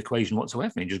the equation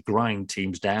whatsoever, and just grind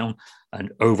teams down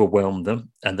and overwhelm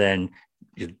them, and then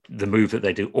the move that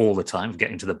they do all the time,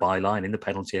 getting to the byline in the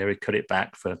penalty area, cut it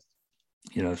back for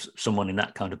someone in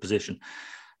that kind of position.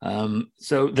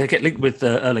 So they get linked with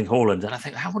Erling Haaland, and I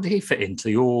think, how would he fit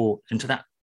into that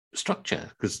structure?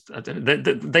 Because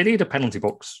they need a penalty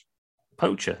box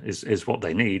poacher, is what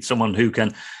they need. Someone who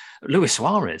can. Luis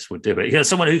Suarez would do it.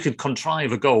 Someone who could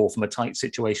contrive a goal from a tight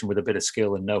situation with a bit of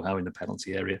skill and know-how in the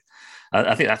penalty area.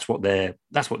 I think that's what they're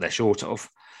short of.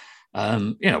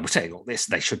 We're saying all this,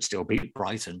 they should still beat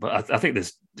Brighton, but I think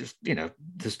there's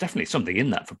definitely something in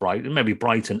that for Brighton. Maybe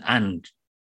Brighton and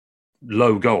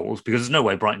low goals, because there's no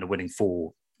way Brighton are winning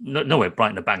no way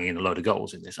Brighton are banging in a load of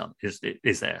goals in this.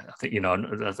 Is there? I think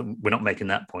we're not making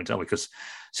that point, are we? Because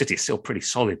City is still pretty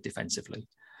solid defensively.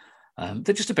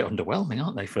 They're just a bit underwhelming,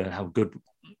 aren't they, for how good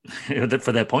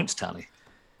for their points tally?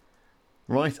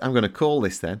 Right, I'm going to call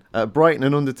this then. Brighton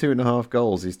and under 2.5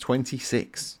 goals is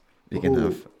 26. You can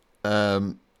have.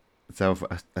 So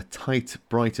a tight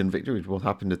Brighton victory, which will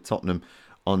happen to Tottenham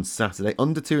on Saturday.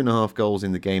 Under 2.5 goals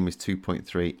in the game is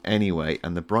 2.3 anyway,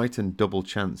 and the Brighton double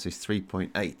chance is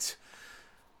 3.8.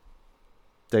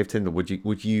 Dave Tyndall, would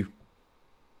you,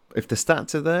 if the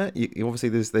stats are there, obviously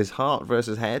there's heart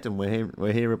versus head, and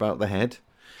we're here about the head.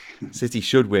 City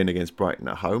should win against Brighton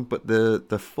at home, but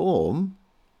the form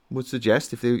would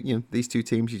suggest if these two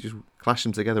teams, you just clash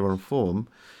them together on form,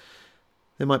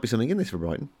 there might be something in this for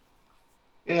Brighton.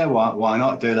 Yeah, why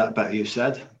not do that bet you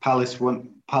said? Palace went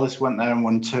there and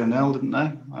won 2-0, didn't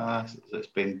they? It's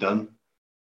been done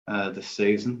this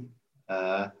season.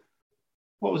 What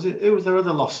was it? Who was their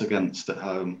other loss against at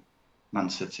home? Man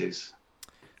City's.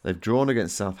 They've drawn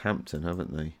against Southampton,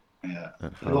 haven't they? Yeah.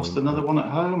 They lost another one at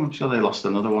home. I'm sure they lost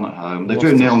another one at home. They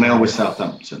drew 0-0 with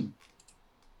Southampton.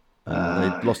 They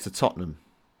lost to Tottenham.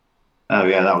 Oh,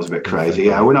 yeah, that was a bit crazy.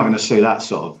 Yeah, we're not going to see that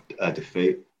sort of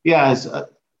defeat. Yeah,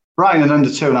 Brighton and under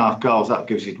 2.5 goals, that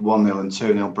gives you 1-0 and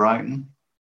 2-0 Brighton.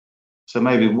 So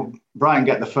maybe Brighton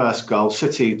get the first goal.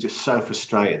 City just so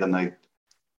frustrated, and they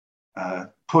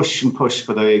push and push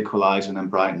for the equaliser, and then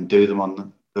Brighton do them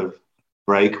on the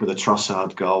break with a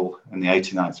Trossard goal in the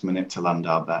 89th minute to land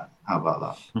our bet. How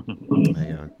about that? There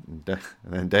you go.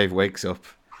 And then Dave wakes up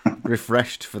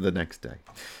refreshed for the next day.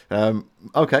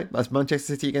 Okay, that's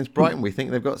Manchester City against Brighton. We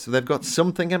think they've got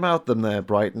something about them there,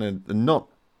 Brighton, and not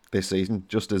this season,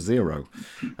 just a 0.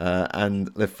 And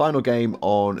the final game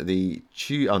on the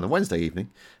Wednesday evening,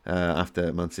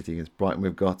 after Man City against Brighton,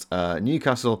 we've got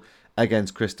Newcastle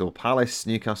against Crystal Palace.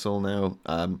 Newcastle now,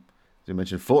 as we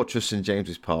mentioned, Fortress St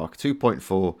James's Park,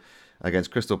 2.4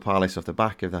 against Crystal Palace off the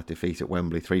back of that defeat at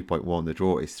Wembley, 3.1. The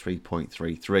draw is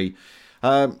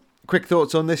 3.33. Quick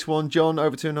thoughts on this one, John.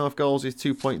 Over 2.5 goals is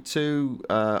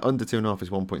 2.2. Under 2.5 is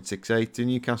 1.68. Do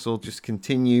Newcastle just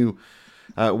continue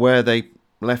where they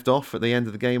left off at the end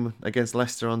of the game against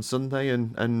Leicester on Sunday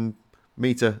and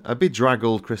meet a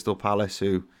bedraggled Crystal Palace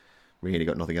who really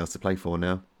got nothing else to play for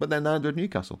now, but then they're under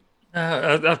Newcastle?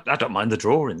 I don't mind the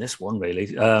draw in this one, really.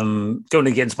 Going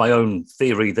against my own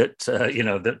theory that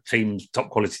that top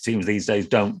quality teams these days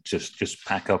don't just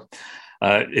pack up.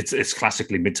 It's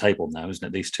classically mid-table now, isn't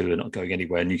it? These two are not going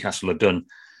anywhere. Newcastle they've done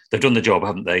the job,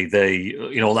 haven't they?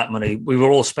 They all that money. We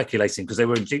were all speculating because they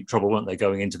were in deep trouble, weren't they,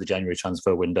 going into the January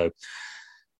transfer window?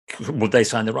 Would they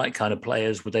sign the right kind of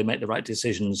players? Would they make the right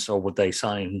decisions, or would they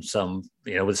sign would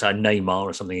they sign Neymar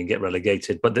or something and get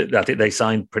relegated? But I think they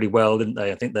signed pretty well, didn't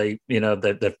they? I think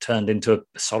they've turned into a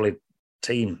solid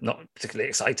team, not particularly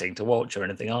exciting to watch or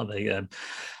anything, are they?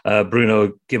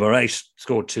 Bruno Guimaraes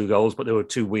scored 2 goals, but there were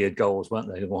 2 weird goals, weren't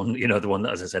they? The one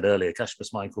that, as I said earlier, Kasper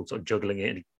Schmeichel sort of juggling it,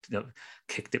 and he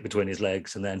kicked it between his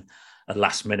legs, and then a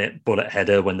last-minute bullet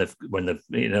header when they've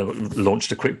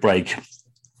launched a quick break.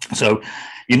 So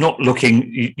you're not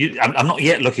looking. I'm not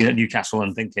yet looking at Newcastle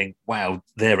and thinking, "Wow,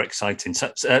 they're exciting."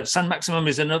 San Maximum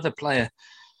is another player.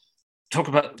 Talk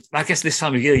about. I guess this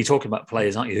time of year, you're talking about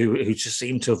players, aren't you? Who just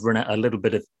seem to have run out a little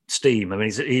bit of steam. I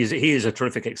mean, he is a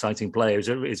terrific, exciting player.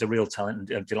 He's a real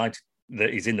talent. I'm delighted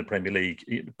that he's in the Premier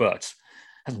League, but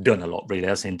hasn't done a lot really,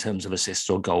 has he, in terms of assists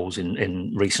or goals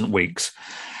in recent weeks.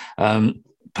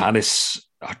 Palace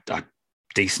are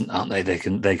decent, aren't they? They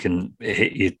can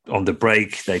hit you on the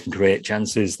break. They can create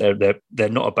chances. They're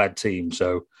not a bad team.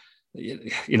 So they're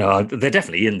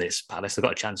definitely in this. Palace. They've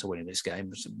got a chance of winning this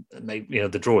game. Maybe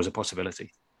the draw is a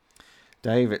possibility.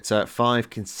 Dave, it's 5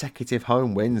 consecutive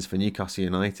home wins for Newcastle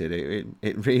United.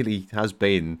 It really has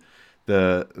been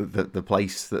the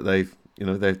place that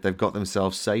they've got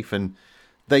themselves safe, and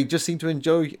they just seem to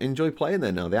enjoy playing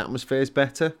there now. The atmosphere is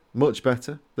better, much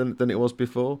better than it was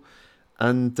before.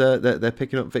 And they're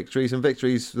picking up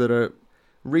victories that are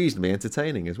reasonably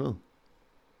entertaining as well.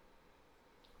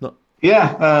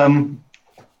 Yeah, I don't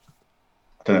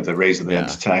know if they're reasonably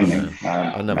entertaining.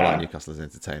 I never like Newcastle as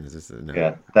entertainers.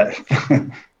 No.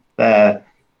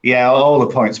 Yeah, all the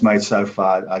points made so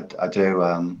far, I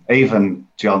do. Even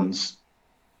John's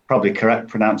probably correct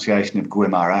pronunciation of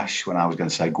Guimaraes when I was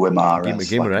going to say Guimaraes.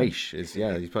 Guimaraes is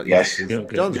yes.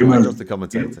 John's the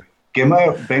commentator.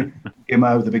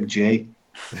 Gimmo, the big G.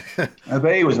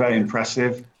 But he was very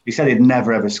impressive. He said he'd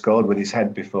never ever scored with his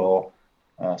head before,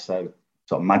 so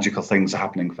sort of magical things are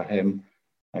happening for him.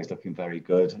 He's looking very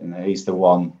good, and he's the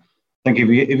one. I think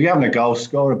if you're having a goal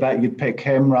scorer, I bet you'd pick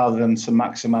him rather than St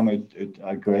Maximum, who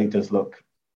I agree does look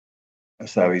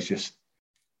as though he's just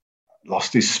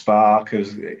lost his spark.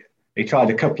 He tried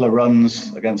a couple of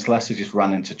runs against Leicester, just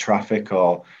ran into traffic,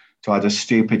 or tried a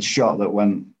stupid shot that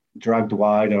went dragged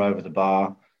wide or over the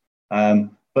bar.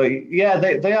 But yeah,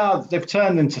 they've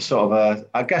turned into sort of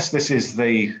I guess this is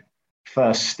the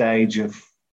first stage of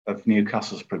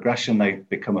Newcastle's progression. They've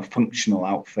become a functional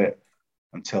outfit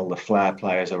until the flair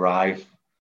players arrive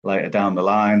later down the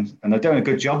line. And they're doing a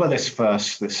good job of this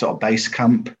sort of base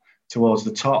camp towards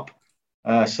the top.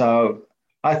 So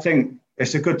I think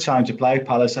it's a good time to play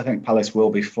Palace. I think Palace will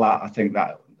be flat. I think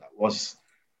that was,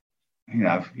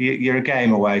 you're a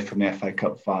game away from the FA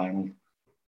Cup final.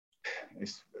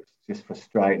 It's just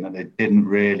frustrating that they didn't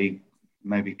really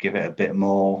maybe give it a bit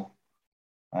more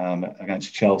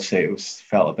against Chelsea. It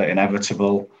felt a bit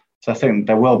inevitable. So I think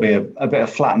there will be a bit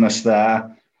of flatness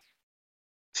there.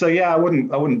 So yeah, I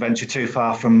wouldn't venture too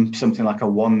far from something like a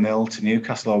 1-0 to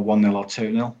Newcastle, or 1-0 or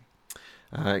 2-0.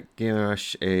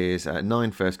 Guimaraes is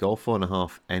 9 first goal,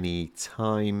 4.5 any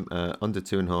time. Under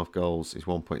 2.5 goals is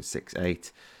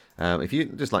 1.68. If you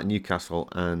just like Newcastle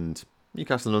and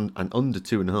under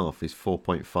 2.5 is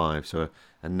 4.5. So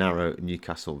a narrow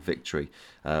Newcastle victory,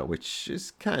 which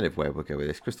is kind of where we'll go with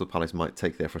this. Crystal Palace might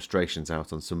take their frustrations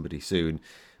out on somebody soon,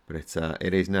 but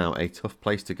it is now a tough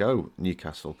place to go,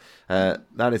 Newcastle.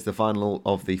 That is the final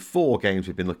of the 4 games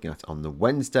we've been looking at on the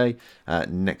Wednesday.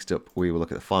 Next up, we will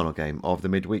look at the final game of the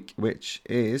midweek, which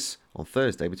is on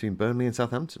Thursday between Burnley and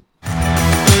Southampton.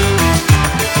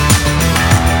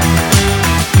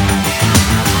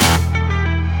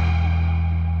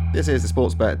 This is the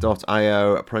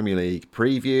sportsbet.io Premier League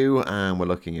preview, and we're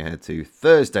looking ahead to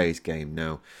Thursday's game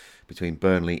now between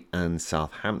Burnley and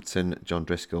Southampton. John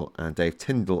Driscoll and Dave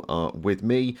Tyndall are with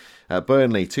me.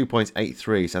 Burnley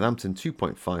 2.83, Southampton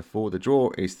 2.54. The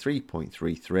draw is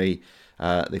 3.33.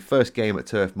 The first game at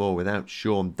Turf Moor without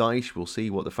Sean Dyche. We'll see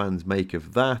what the fans make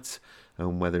of that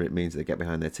and whether it means they get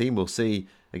behind their team. We'll see.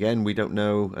 Again, we don't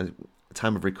know at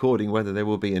time of recording whether there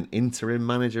will be an interim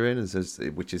manager in,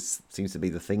 which seems to be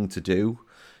the thing to do.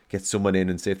 Get someone in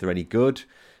and see if they're any good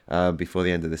before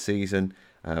the end of the season.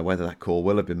 Whether that call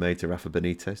will have been made to Rafa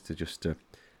Benitez to just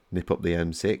nip up the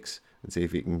M6 and see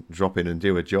if he can drop in and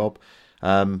do a job.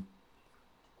 We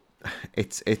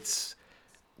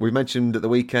mentioned at the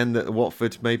weekend that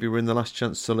Watford maybe were in the last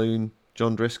chance saloon.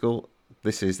 John Driscoll,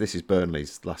 this is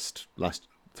Burnley's last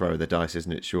throw of the dice,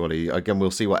 isn't it? Surely. Again, we'll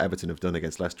see what Everton have done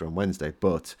against Leicester on Wednesday,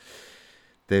 but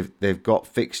they've got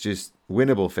fixtures,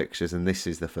 winnable fixtures, and this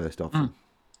is the first of them.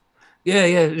 Yeah.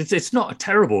 It's not a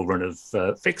terrible run of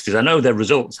fixtures. I know their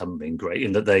results haven't been great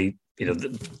in that the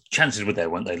chances were there,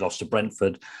 weren't they? Lost to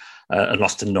Brentford and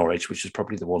lost to Norwich, which was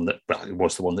probably the one that, it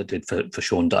was the one that did for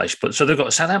Sean Dyche. But so they've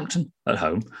got Southampton at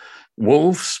home,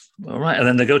 Wolves, all right, and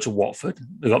then they go to Watford.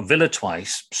 They've got Villa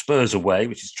twice, Spurs away,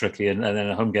 which is tricky, and then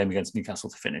a home game against Newcastle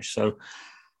to finish. So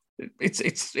it's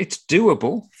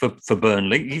doable for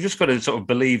Burnley. You just got to sort of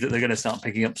believe that they're going to start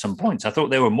picking up some points. I thought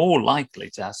they were more likely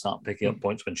to start picking up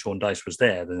points when Sean Dyche was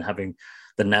there than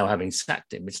now having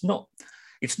sacked him. It's not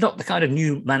the kind of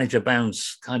new manager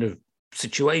bounce kind of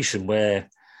situation where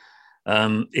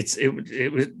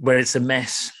it's a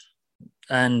mess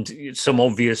and some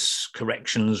obvious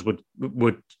corrections would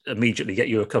immediately get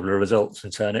you a couple of results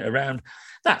and turn it around.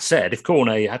 That said, if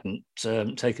Cornet hadn't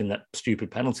taken that stupid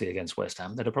penalty against West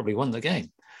Ham, they'd have probably won the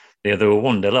game. They were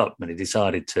 1-0 up and he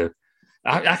decided to...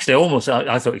 I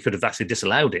thought he could have actually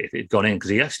disallowed it if it had gone in,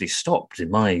 because he actually stopped, in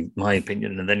my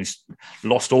opinion, and then he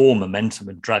lost all momentum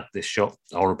and dragged this shot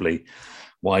horribly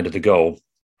wide of the goal.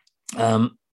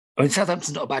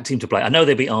 Southampton's not a bad team to play. I know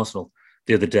they beat Arsenal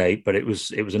the other day, but it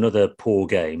was another poor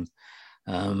game.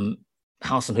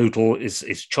 Hasenhüttl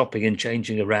is chopping and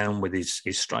changing around with his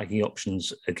striking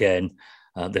options again.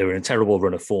 They were in a terrible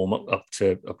run of form up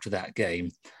to that game.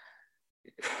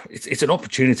 It's an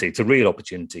opportunity. It's a real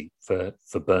opportunity for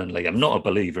Burnley. I'm not a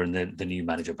believer in the new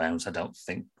manager bounce. I don't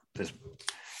think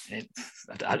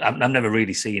I've never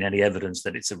really seen any evidence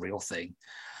that it's a real thing.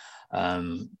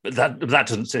 But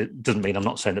that doesn't mean I'm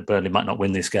not saying that Burnley might not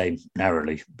win this game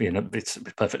narrowly. It's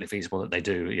perfectly feasible that they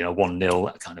do.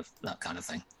 1-0, that kind of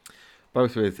thing.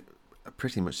 Both with a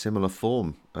pretty much similar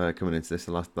form coming into this.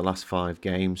 The last 5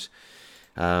 games,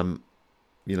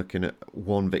 you're looking at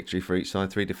 1 victory for each side,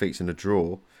 3 defeats and a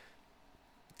draw.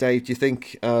 Dave, do you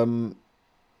think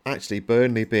actually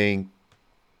Burnley being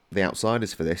the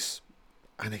outsiders for this?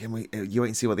 And again, you wait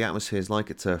and see what the atmosphere is like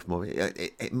at Turf Moor.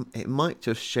 It might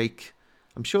just shake.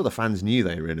 I'm sure the fans knew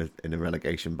they were in a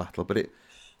relegation battle, but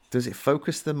does it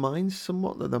focus their minds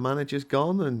somewhat that the manager's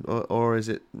gone, or is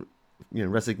it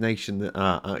resignation that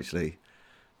actually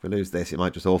if we lose this, it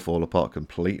might just all fall apart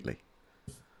completely?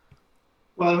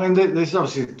 Well, I mean, this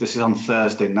is on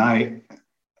Thursday night.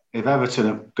 If Everton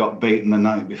have got beaten the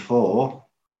night before,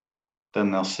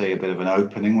 then they'll see a bit of an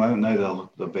opening, won't they?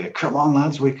 There'll be a come on,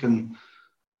 lads, we can.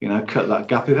 Cut that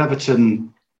gap. If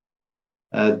Everton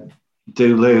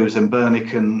do lose, and Burnley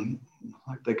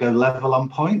they go level on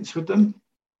points with them.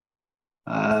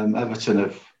 Everton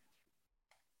have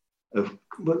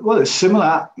it's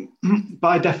similar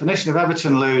by definition. If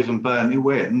Everton lose and Burnley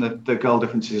win, the goal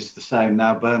difference is the same.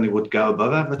 Now Burnley would go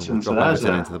above Everton, so there's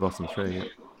into the bottom 3.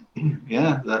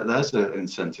 Yeah, there's an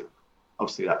incentive.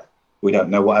 Obviously, that we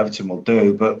don't know what Everton will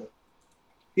do, but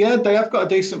yeah, they have got a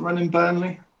decent run in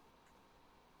Burnley.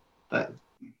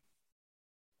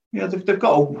 They've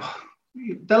got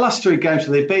their last 3 games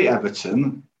where they beat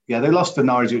Everton. Yeah, they lost to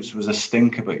Norwich, which was a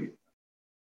stinker,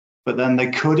 but then they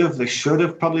should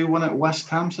have probably won at West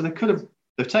Ham. So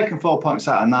they've taken 4 points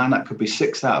out of 9. That could be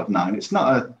 6 out of 9. It's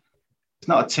not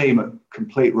a team at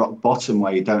complete rock bottom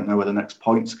where you don't know where the next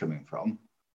point's coming from.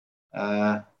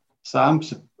 So I'm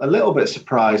a little bit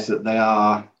surprised that they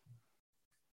are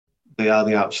the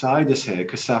outsiders here,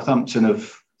 because Southampton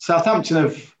have.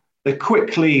 They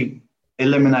quickly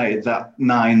eliminated that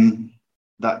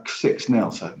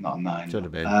 6-0, so not 9. Should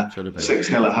have been.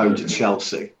 6-0 at home to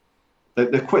Chelsea.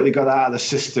 They quickly got out of the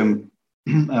system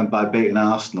by beating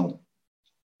Arsenal,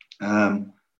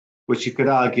 which you could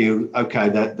argue, okay,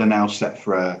 they're now set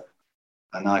for a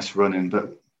nice run in,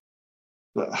 but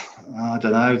I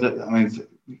don't know.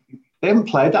 They haven't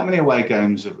played that many away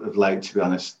games of late, to be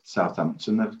honest,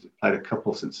 Southampton. They've played a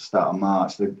couple since the start of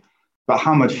March. They got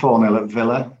hammered 4-0 at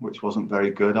Villa, which wasn't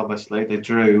very good, obviously. They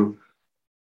drew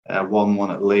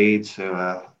 1-1 at Leeds, who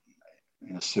are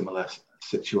in a similar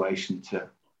situation to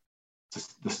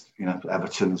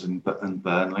Everton's and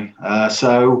Burnley.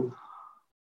 So,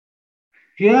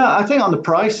 yeah, I think on the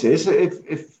prices,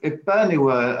 if Burnley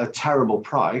were a terrible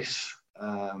price,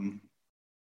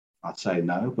 I'd say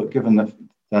no. But given that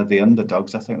they're the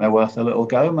underdogs, I think they're worth a little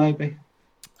go, maybe.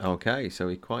 Okay, so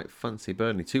we quite fancy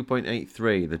Burnley.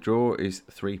 2.83. The draw is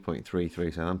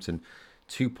 3.33. Southampton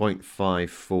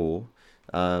 2.54.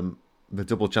 The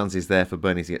double chance is there for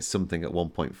Burnley to get something at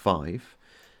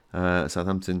 1.5.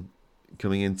 Southampton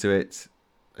coming into it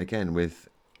again with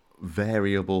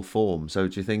variable form. So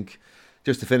do you think,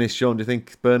 just to finish, Sean, do you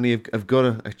think Burnley have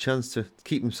got a chance to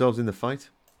keep themselves in the fight?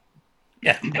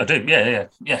 Yeah, I do. Yeah.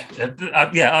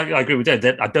 I agree with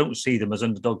Dave. I don't see them as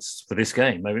underdogs for this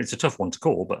game. I mean, it's a tough one to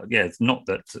call, but yeah, it's not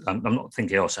that I'm not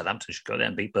thinking, Southampton should go there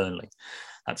and beat Burnley.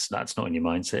 That's not in your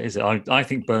mindset, is it? I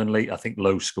think Burnley. I think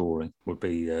low scoring would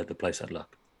be the place I'd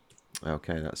look.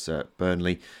 Okay, that's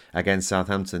Burnley against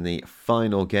Southampton, the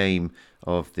final game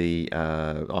of the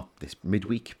this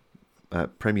midweek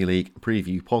Premier League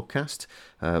preview podcast.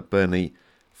 Burnley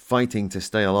fighting to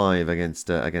stay alive against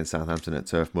Southampton at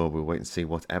Turf Moor. We'll wait and see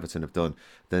what Everton have done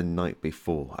the night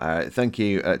before. Thank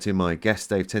you to my guests,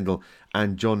 Dave Tyndall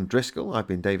and John Driscoll. I've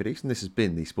been David Easton. This has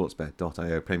been the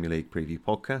Sportsbet.io Premier League Preview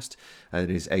Podcast. It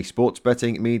is a sports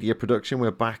betting media production.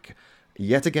 We're back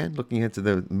yet again looking into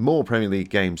the more Premier League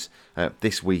games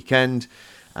this weekend.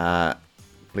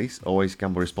 Please always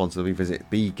gamble responsibly. Visit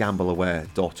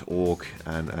begambleaware.org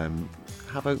and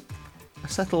have a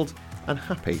settled and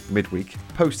happy midweek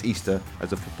post-Easter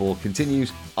as the football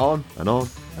continues on and on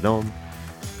and on.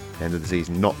 The end of the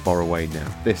season not far away now.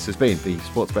 This has been the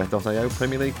Sportsbet.io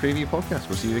Premier League Preview Podcast.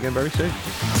 We'll see you again very soon.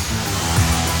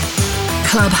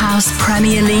 Clubhouse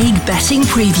Premier League betting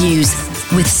previews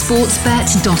with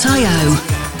Sportsbet.io.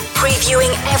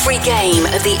 Previewing every game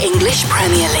of the English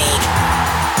Premier League.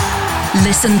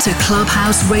 Listen to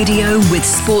Clubhouse Radio with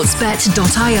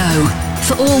Sportsbet.io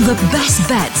for all the best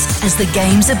bets as the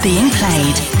games are being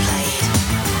played.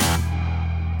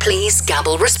 Please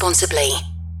gamble responsibly.